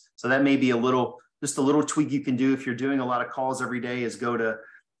pickups. So that may be just a little tweak you can do if you're doing a lot of calls every day, is go to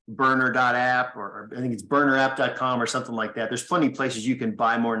burner.app, or I think it's burnerapp.com or something like that. There's plenty of places you can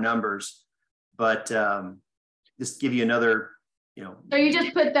buy more numbers, but just give you another, you know. So you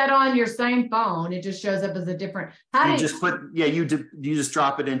just put that on your same phone. It just shows up as a different. You just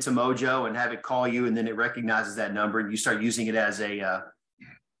drop it into Mojo and have it call you, and then it recognizes that number, and you start using it as a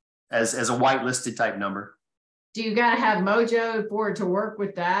whitelisted type number. Do you got to have Mojo for it to work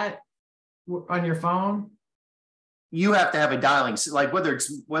with that on your phone? You have to have a dialing, like whether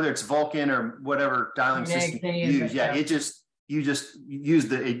it's Vulcan or whatever dialing system you use. Yeah, you just use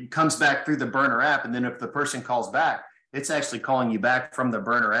it comes back through the Burner app, and then if the person calls back, it's actually calling you back from the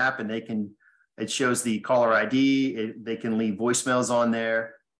Burner app, and it shows the caller ID. They can leave voicemails on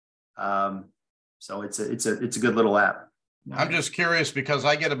there. So it's a good little app. I'm just curious because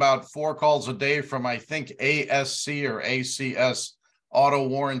I get about 4 calls a day from, I think, ASC or ACS Auto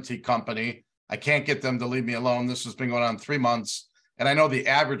Warranty Company. I can't get them to leave me alone. This has been going on 3 months. And I know the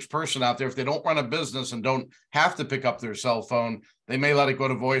average person out there, if they don't run a business and don't have to pick up their cell phone, they may let it go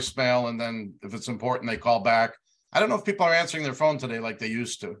to voicemail. And then if it's important, they call back. I don't know if people are answering their phone today like they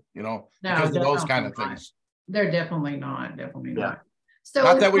used to, you know, because of those kind of things. They're definitely not. Not. So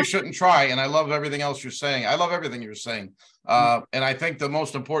not that we shouldn't try. And I love everything else you're saying. I love everything you're saying. And I think the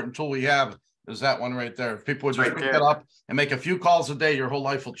most important tool we have is that one right there. If people would just pick it up and make a few calls a day, your whole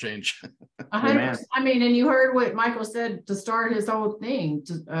life will change. 100%. I mean, and you heard what Michael said to start his whole thing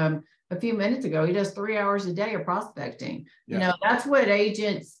a few minutes ago. He does 3 hours a day of prospecting. Yeah. You know, that's what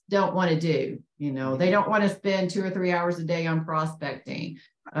agents don't want to do. You know, they don't want to spend 2 or 3 hours a day on prospecting,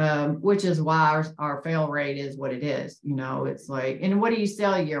 which is why our fail rate is what it is. You know, it's like, and what do you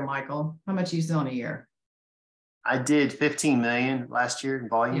sell a year, Michael? How much do you sell in a year? I did 15 million last year in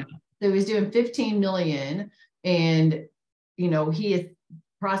volume. Yeah. So he's doing 15 million, and, you know, he is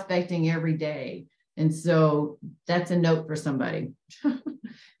prospecting every day. And so that's a note for somebody.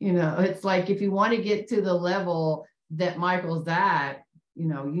 You know, it's like, if you want to get to the level that Michael's at, you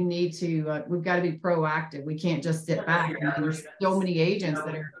know, you need to, we've got to be proactive. We can't just sit back. I mean, there's so many agents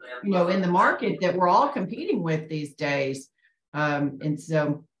that are, you know, in the market that we're all competing with these days. And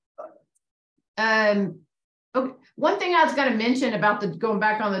so, okay. One thing I was going to mention about going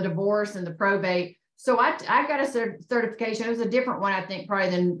back on the divorce and the probate. So I got a certification. It was a different one, I think, probably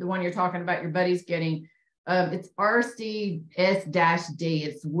than the one you're talking about your buddy's getting. It's RCS-D.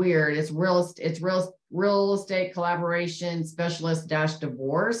 It's weird. It's real estate collaboration specialist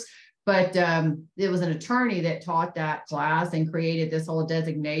divorce. But it was an attorney that taught that class and created this whole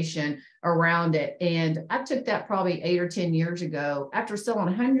designation around it. And I took that probably 8 or 10 years ago after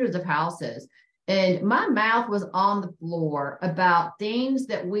selling hundreds of houses. And my mouth was on the floor about things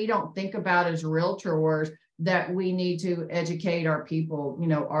that we don't think about as realtors that we need to educate our people, you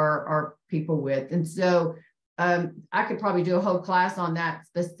know, our people with. And so I could probably do a whole class on that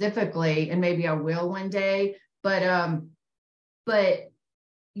specifically, and maybe I will one day, but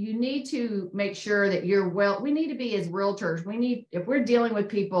you need to make sure that we need to be, as realtors, if we're dealing with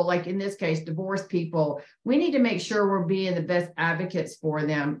people, like in this case, divorced people, we need to make sure we're being the best advocates for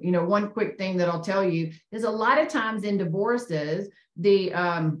them. You know, one quick thing that I'll tell you is a lot of times in divorces, the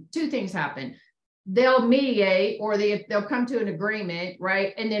 2 things happen. They'll mediate, or they'll come to an agreement,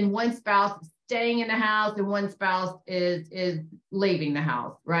 right? And then one spouse is staying in the house and one spouse is leaving the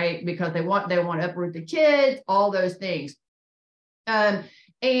house, right? Because they want to uproot the kids, all those things. And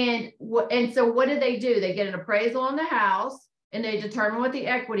so what do? They get an appraisal on the house, and they determine what the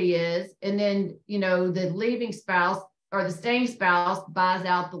equity is. And then, you know, the leaving spouse or the staying spouse buys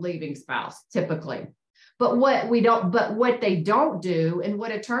out the leaving spouse typically. But what they don't do, and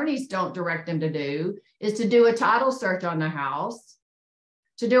what attorneys don't direct them to do, is to do a title search on the house,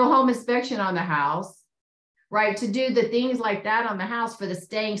 to do a home inspection on the house, right? To do the things like that on the house for the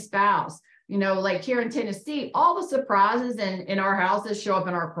staying spouse. You know, like here in Tennessee, all the surprises in our houses show up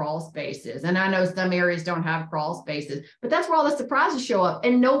in our crawl spaces. And I know some areas don't have crawl spaces, but that's where all the surprises show up,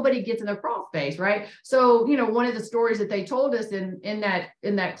 and nobody gets in their crawl space, right? So, you know, one of the stories that they told us in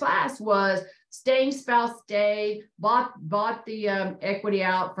that class was staying spouse stayed, bought the equity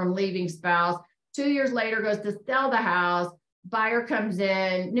out from leaving spouse. 2 years later, goes to sell the house. Buyer comes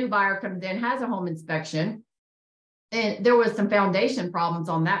in, new buyer comes in, has a home inspection. And there was some foundation problems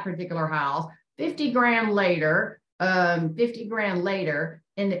on that particular house. 50 grand later, and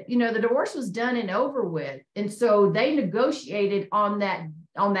you know, the divorce was done and over with. And so they negotiated on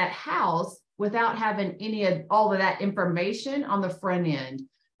that house without having all of that information on the front end.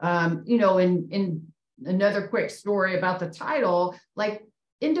 You know, in another quick story about the title, like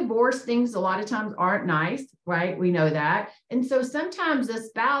in divorce, things a lot of times aren't nice, right? We know that. And so sometimes a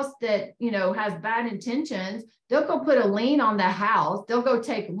spouse that, you know, has bad intentions, they'll go put a lien on the house. They'll go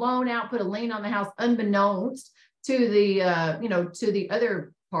take loan out, put a lien on the house unbeknownst to the, you know, to the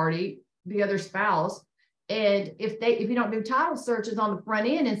other party, the other spouse. And if you don't do title searches on the front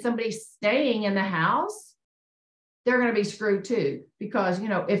end and somebody's staying in the house, they're going to be screwed too, because, you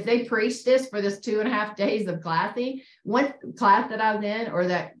know, if they preach this for this 2.5 days of classing, one class that I was in, or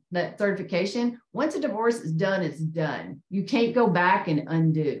that certification, once a divorce is done, it's done. You can't go back and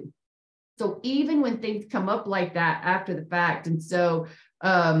undo. So even when things come up like that after the fact, and so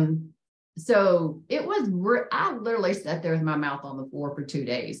it was, I literally sat there with my mouth on the floor for 2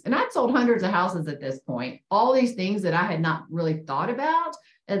 days, and I'd sold hundreds of houses at this point. All these things that I had not really thought about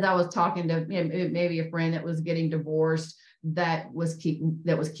as I was talking to, you know, maybe a friend that was getting divorced that was keeping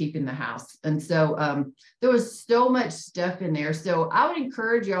the house. And so there was so much stuff in there. So I would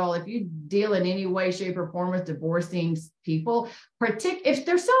encourage y'all, if you deal in any way, shape, or form with divorcing people, if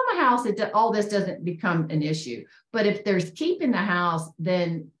they're selling the house, all this doesn't become an issue. But if there's keeping the house,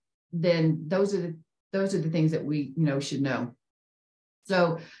 then those are the things that we, you know, should know.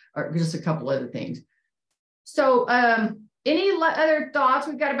 So, or just a couple other things. So any other thoughts?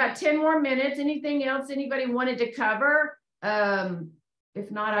 We've got about 10 more minutes. Anything else anybody wanted to cover?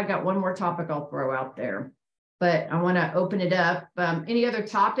 If not, I got one more topic I'll throw out there, but I want to open it up. Any other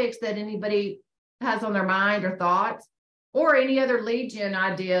topics that anybody has on their mind or thoughts, or any other lead gen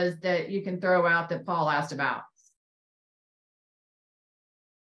ideas that you can throw out that Paul asked about?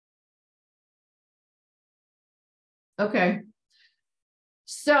 Okay.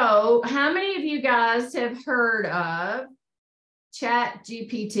 So how many of you guys have heard of Chat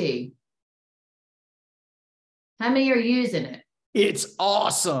GPT? How many are using it? It's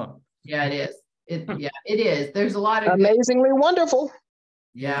awesome. Yeah, it is. It is. There's a lot of amazingly wonderful.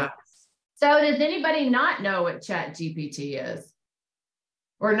 Yeah. So does anybody not know what Chat GPT is,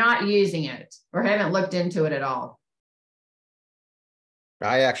 or not using it, or haven't looked into it at all?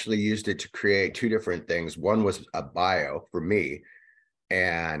 I actually used it to create 2 different things. One was a bio for me,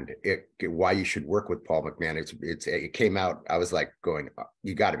 and why you should work with Paul McMahon. It came out. I was like going,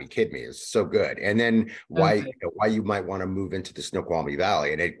 you got to be kidding me! It's so good. And then why you might want to move into the Snoqualmie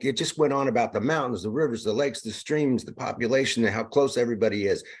Valley, and it just went on about the mountains, the rivers, the lakes, the streams, the population, and how close everybody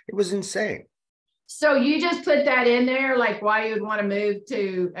is. It was insane. So you just put that in there, like why you would want to move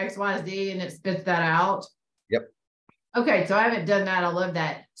to XYZ, and it spits that out. Yep. Okay, so I haven't done that. I love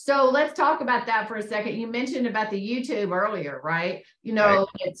that. So let's talk about that for a second. You mentioned about the YouTube earlier, right? You know, right.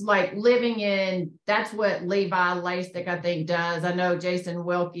 It's like living in, that's what Levi Lasik, I think, does. I know Jason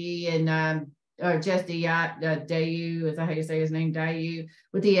Wilkie and Jesse Dayu, is that how you say his name? Dayu,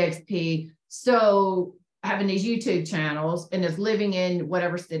 with EXP. So having these YouTube channels, and it's living in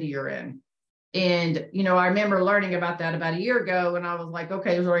whatever city you're in. And, you know, I remember learning about that about a year ago, and I was like,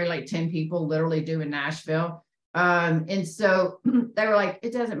 okay, there's already like 10 people literally doing Nashville. And so they were like,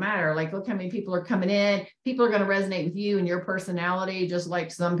 it doesn't matter. Like, look how many people are coming in. People are going to resonate with you and your personality, just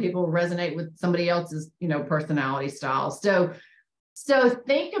like some people resonate with somebody else's, you know, personality style. So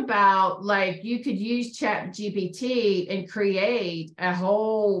think about, like, you could use Chat GPT and create a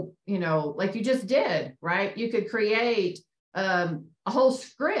whole, you know, like you just did, right? You could create a whole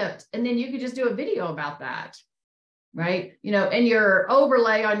script, and then you could just do a video about that, right? You know, and your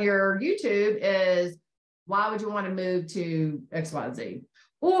overlay on your YouTube is, why would you want to move to XYZ?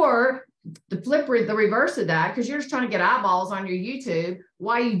 Or the reverse of that, because you're just trying to get eyeballs on your YouTube,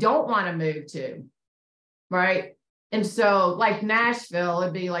 why you don't want to move to, right? And so like Nashville,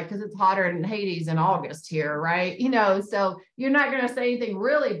 it'd be like, because it's hotter in Hades in August here, right? You know, so you're not going to say anything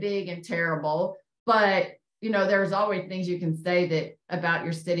really big and terrible, But, there's always things you can say that about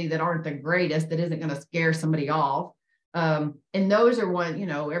your city that aren't the greatest, that isn't going to scare somebody off. And those are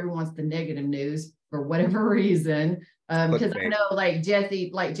everyone wants the negative news for whatever reason. Because I know like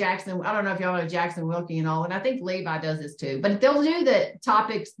Jackson, I don't know if y'all know Jackson Wilkie and all, and I think Levi does this too, but they'll do the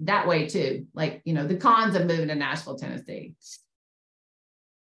topics that way too. Like, the cons of moving to Nashville, Tennessee.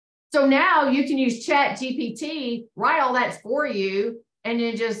 So now you can use Chat GPT, write all that for you, and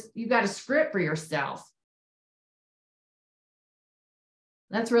then you got a script for yourself.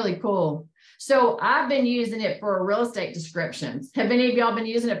 That's really cool. So I've been using it for real estate descriptions. Have any of y'all been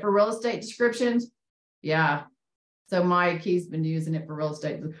using it for real estate descriptions? Yeah. So Mike, he's been using it for real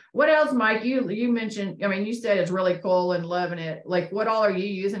estate. What else, Mike? You mentioned, you said it's really cool and loving it. Like, what all are you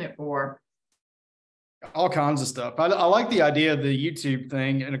using it for? All kinds of stuff. I like the idea of the YouTube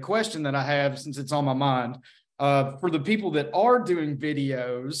thing. And a question that I have, since it's on my mind, for the people that are doing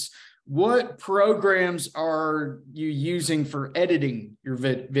videos, what programs are you using for editing your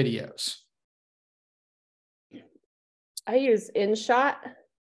videos? I use InShot.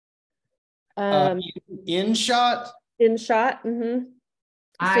 InShot? InShot. Mm-hmm.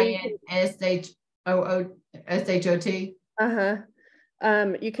 INSHOT.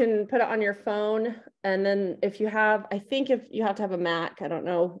 You can put it on your phone, and then if you have to have a Mac, I don't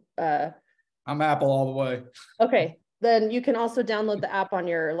know. I'm Apple all the way. Okay, then you can also download the app on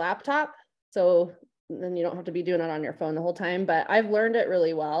your laptop, so then you don't have to be doing it on your phone the whole time. But I've learned it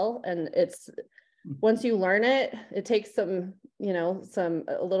really well, and once you learn it, it takes a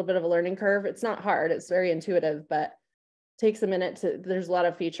little bit of a learning curve. It's not hard, it's very intuitive, but it takes a minute there's a lot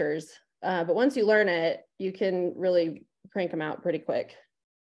of features. But once you learn it, you can really crank them out pretty quick.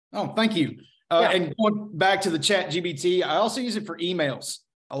 Oh, thank you. And going back to the Chat GPT, I also use it for emails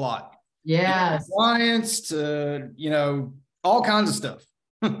a lot. Yes. Clients to, all kinds of stuff.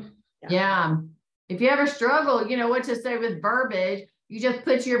 Yeah. If you ever struggle, what to say with verbiage, you just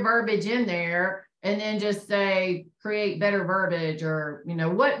put your verbiage in there and then just say, create better verbiage, or,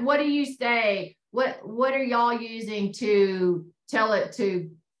 what do you say? What are y'all using to tell it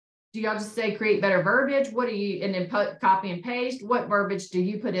to? Do y'all just say create better verbiage? What do you, and then copy and paste? What verbiage do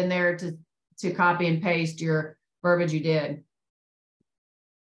you put in there to copy and paste your verbiage you did?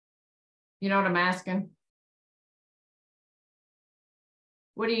 You know what I'm asking?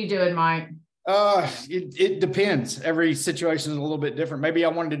 What are you doing, Mike? It depends. Every situation is a little bit different. Maybe I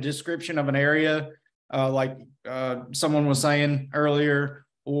wanted a description of an area, like someone was saying earlier,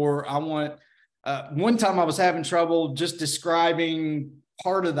 or I want, one time I was having trouble just describing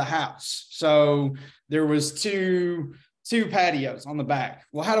part of the house. So there was two patios on the back.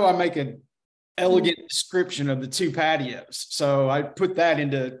 Well, how do I make an elegant description of the two patios? So I put that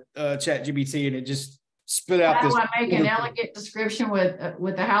into Chat GPT, and it just spit out this. How do I make an elegant description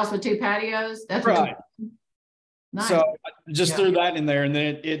with the house with two patios? That's right. Nice. So I just threw that in there, and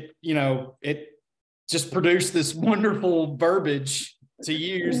then it just produced this wonderful verbiage to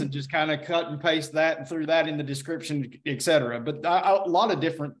use, and just kind of cut and paste that and threw that in the description, etc. But a lot of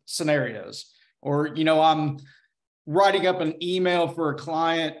different scenarios. Or, I'm writing up an email for a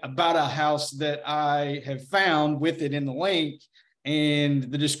client about a house that I have found with it in the link, and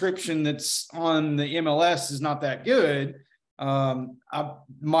the description that's on the MLS is not that good. I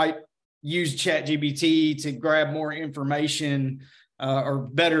might use ChatGPT to grab more information or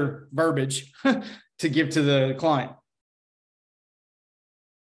better verbiage to give to the client.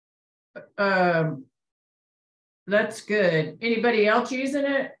 That's good. Anybody else using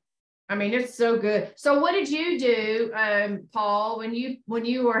it? It's so good. So what did you do, Paul, when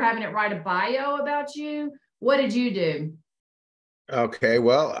you were having it write a bio about you? What did you do? Okay,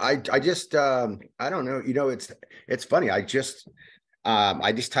 well, I just I don't know. It's funny. I just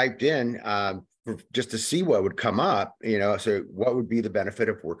typed in just to see what would come up. So what would be the benefit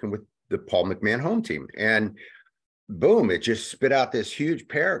of working with the Paul McMahon Home Team? And boom, it just spit out this huge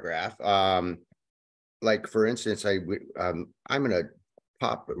paragraph. Like, for instance, I'm gonna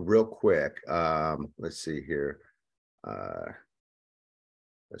pop real quick. Let's see here.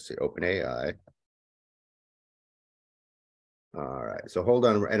 Let's see, OpenAI. All right, so hold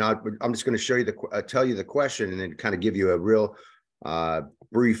on, and I'm just going to show you tell you the question, and then kind of give you a real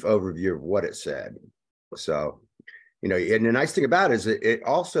brief overview of what it said. So, and the nice thing about it is it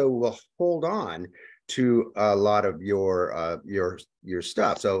also will hold on to a lot of your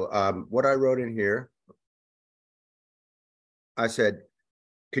stuff. So, what I wrote in here, I said,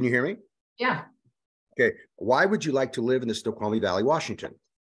 can you hear me? Yeah. Okay. Why would you like to live in the Snoqualmie Valley, Washington?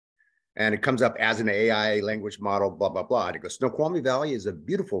 And it comes up as an AI language model, blah, blah, blah. And it goes, Snoqualmie Valley is a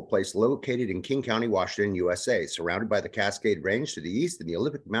beautiful place located in King County, Washington, USA, surrounded by the Cascade Range to the east and the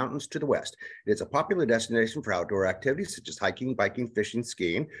Olympic Mountains to the west. It is a popular destination for outdoor activities such as hiking, biking, fishing,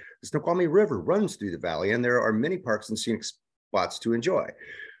 skiing. The Snoqualmie River runs through the valley, and there are many parks and scenic spots to enjoy.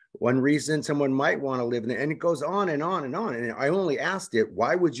 One reason someone might want to live in it, and it goes on and on and on. And I only asked it,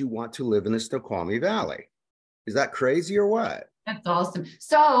 why would you want to live in the Snoqualmie Valley? Is that crazy or what? That's awesome.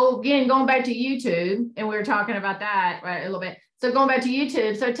 So again, going back to YouTube, and we were talking about that right a little bit. So going back to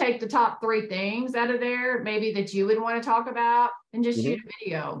YouTube, so take the top 3 things out of there, maybe that you would want to talk about, and just shoot a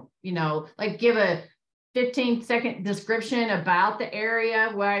video, you know, like give a 15-second description about the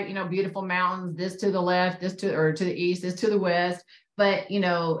area where, you know, beautiful mountains, this to the left, this to, or to the east, this to the west. But, you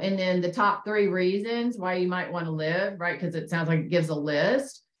know, and then the top 3 reasons why you might want to live, right? Because it sounds like it gives a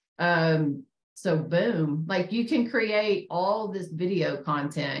list. So boom, like you can create all this video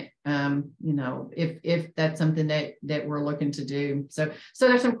content, you know, if that's something that we're looking to do. So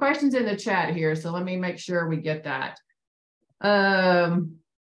there's some questions in the chat here. So let me make sure we get that. All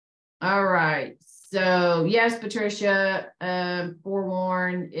right. So yes, Patricia,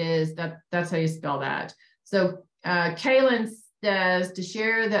 forewarn is that's how you spell that. So Kaylin says to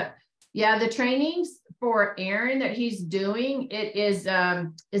share that, yeah, the trainings for Aaron that he's doing, it is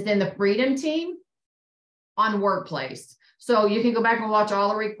in the Freedom Team on Workplace. So you can go back and watch all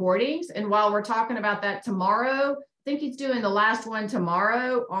the recordings. And while we're talking about that tomorrow, I think he's doing the last one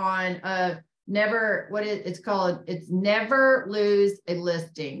tomorrow on it's called, it's Never Lose a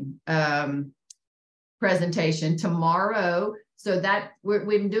Listing presentation tomorrow. So that we've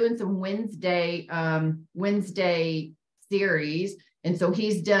been doing some Wednesday series. And so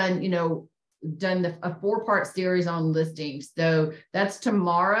he's done, you know, a 4-part series on listings. So that's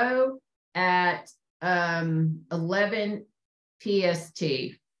tomorrow at 11 PST.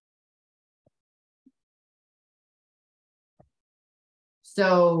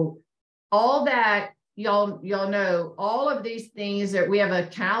 So all that, y'all know, all of these things that we have a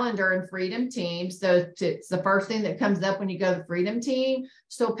calendar in Freedom Team. So it's the first thing that comes up when you go to Freedom Team.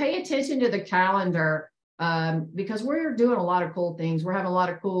 So pay attention to the calendar. Because we're doing a lot of cool things. We're having a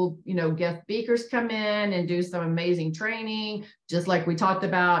lot of cool, you know, guest speakers come in and do some amazing training, just like we talked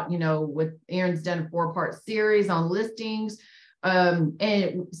about, you know, with Aaron's done a 4-part series on listings. And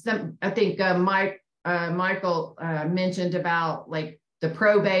I think Michael mentioned about like the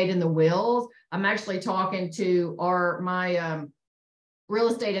probate and the wills. I'm actually talking to my real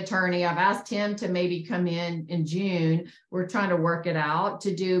estate attorney. I've asked him to maybe come in June. We're trying to work it out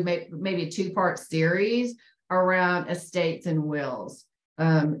to do maybe a 2-part series around estates and wills.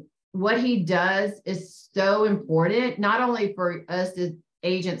 What he does is so important, not only for us as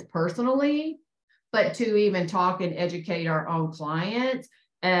agents personally, but to even talk and educate our own clients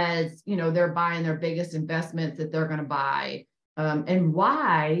as, you know, they're buying their biggest investments that they're going to buy. And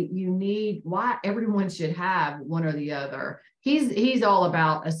why everyone should have one or the other. He's all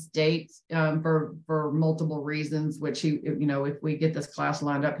about estates for multiple reasons, which he, you know, if we get this class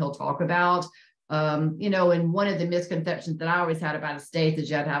lined up, he'll talk about. You know, and one of the misconceptions that I always had about estates is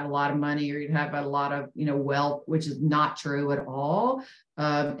you had to have a lot of money or you'd have a lot of, you know, wealth, which is not true at all.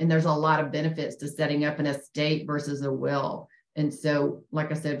 And there's a lot of benefits to setting up an estate versus a will. And so,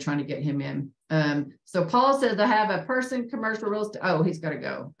 like I said, trying to get him in. So Paul says, I have a person, commercial real estate. Oh, he's got to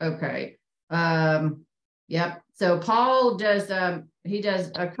go. Okay. Yep. So Paul does, he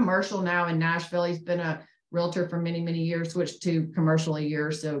does a commercial now in Nashville. He's been a realtor for many, many years, switched to commercial a year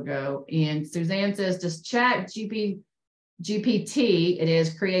or so ago. And Suzanne says, does GPT, it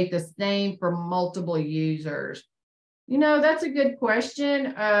is, create the same for multiple users? You know, that's a good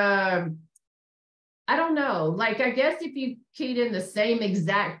question. I don't know. Like, I guess if you keyed in the same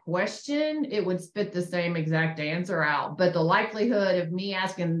exact question, it would spit the same exact answer out. But the likelihood of me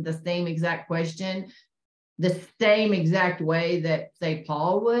asking the same exact question, the same exact way that, say,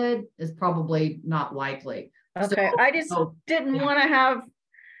 Paul would, is probably not likely. Okay. So, I just didn't want to have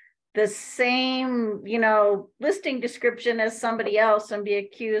the same, you know, listing description as somebody else and be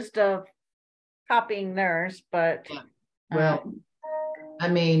accused of copying theirs. But well, I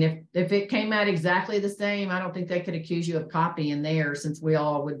mean, if it came out exactly the same, I don't think they could accuse you of copying theirs, since we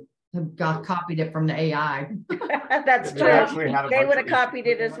all would have copied it from the AI. That's true. They would have copied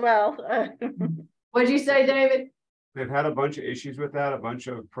it as well. What'd you say, David? They've had a bunch of issues with that. A bunch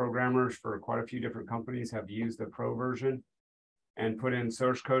of programmers for quite a few different companies have used the pro version and put in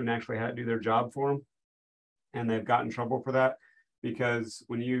source code and actually had to do their job for them. And they've gotten in trouble for that, because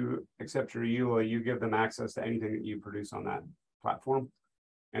when you accept your EULA, you give them access to anything that you produce on that platform.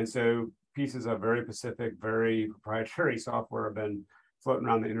 And so pieces of very specific, very proprietary software have been floating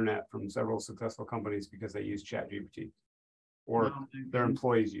around the internet from several successful companies because they use ChatGPT or their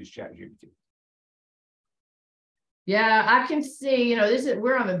employees use ChatGPT. Yeah, I can see, you know,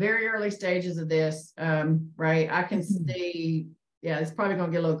 we're on the very early stages of this, right? I can see, yeah, it's probably going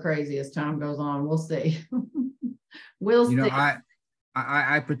to get a little crazy as time goes on. We'll see. We'll see. You know,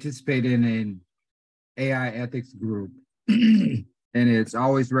 I participate in an AI ethics group, and it's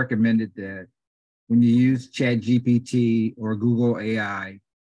always recommended that when you use ChatGPT or Google AI,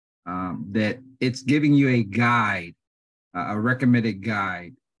 that it's giving you a guide, a recommended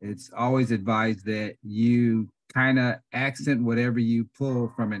guide. It's always advised that you kind of accent whatever you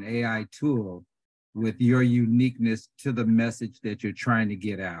pull from an AI tool with your uniqueness to the message that you're trying to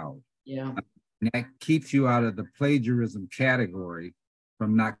get out. Yeah. And that keeps you out of the plagiarism category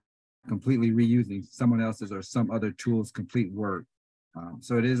from not completely reusing someone else's or some other tool's complete work.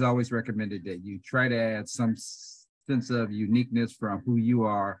 So it is always recommended that you try to add some sense of uniqueness from who you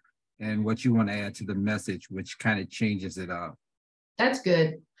are and what you want to add to the message, which kind of changes it up. That's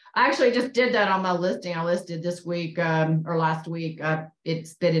good. I actually just did that on my listing. I listed this week or last week. It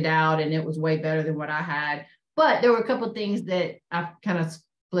spit it out and it was way better than what I had. But there were a couple of things that I kind of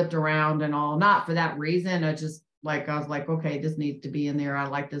flipped around and all, not for that reason. I was like, okay, this needs to be in there. I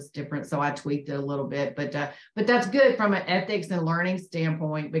like this different. So I tweaked it a little bit, but that's good from an ethics and learning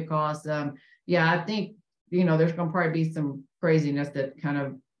standpoint, because yeah, I think, you know, there's going to probably be some craziness that kind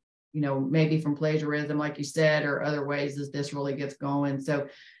of, you know, maybe from plagiarism, like you said, or other ways as this really gets going.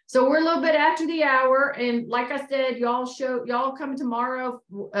 So we're a little bit after the hour. And like I said, y'all come tomorrow.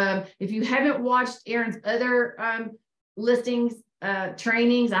 If you haven't watched Aaron's other listings,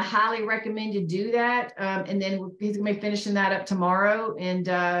 trainings, I highly recommend you do that. And then he's gonna be finishing that up tomorrow. And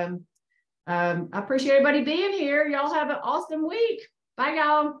I appreciate everybody being here. Y'all have an awesome week. Bye,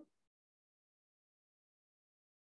 y'all.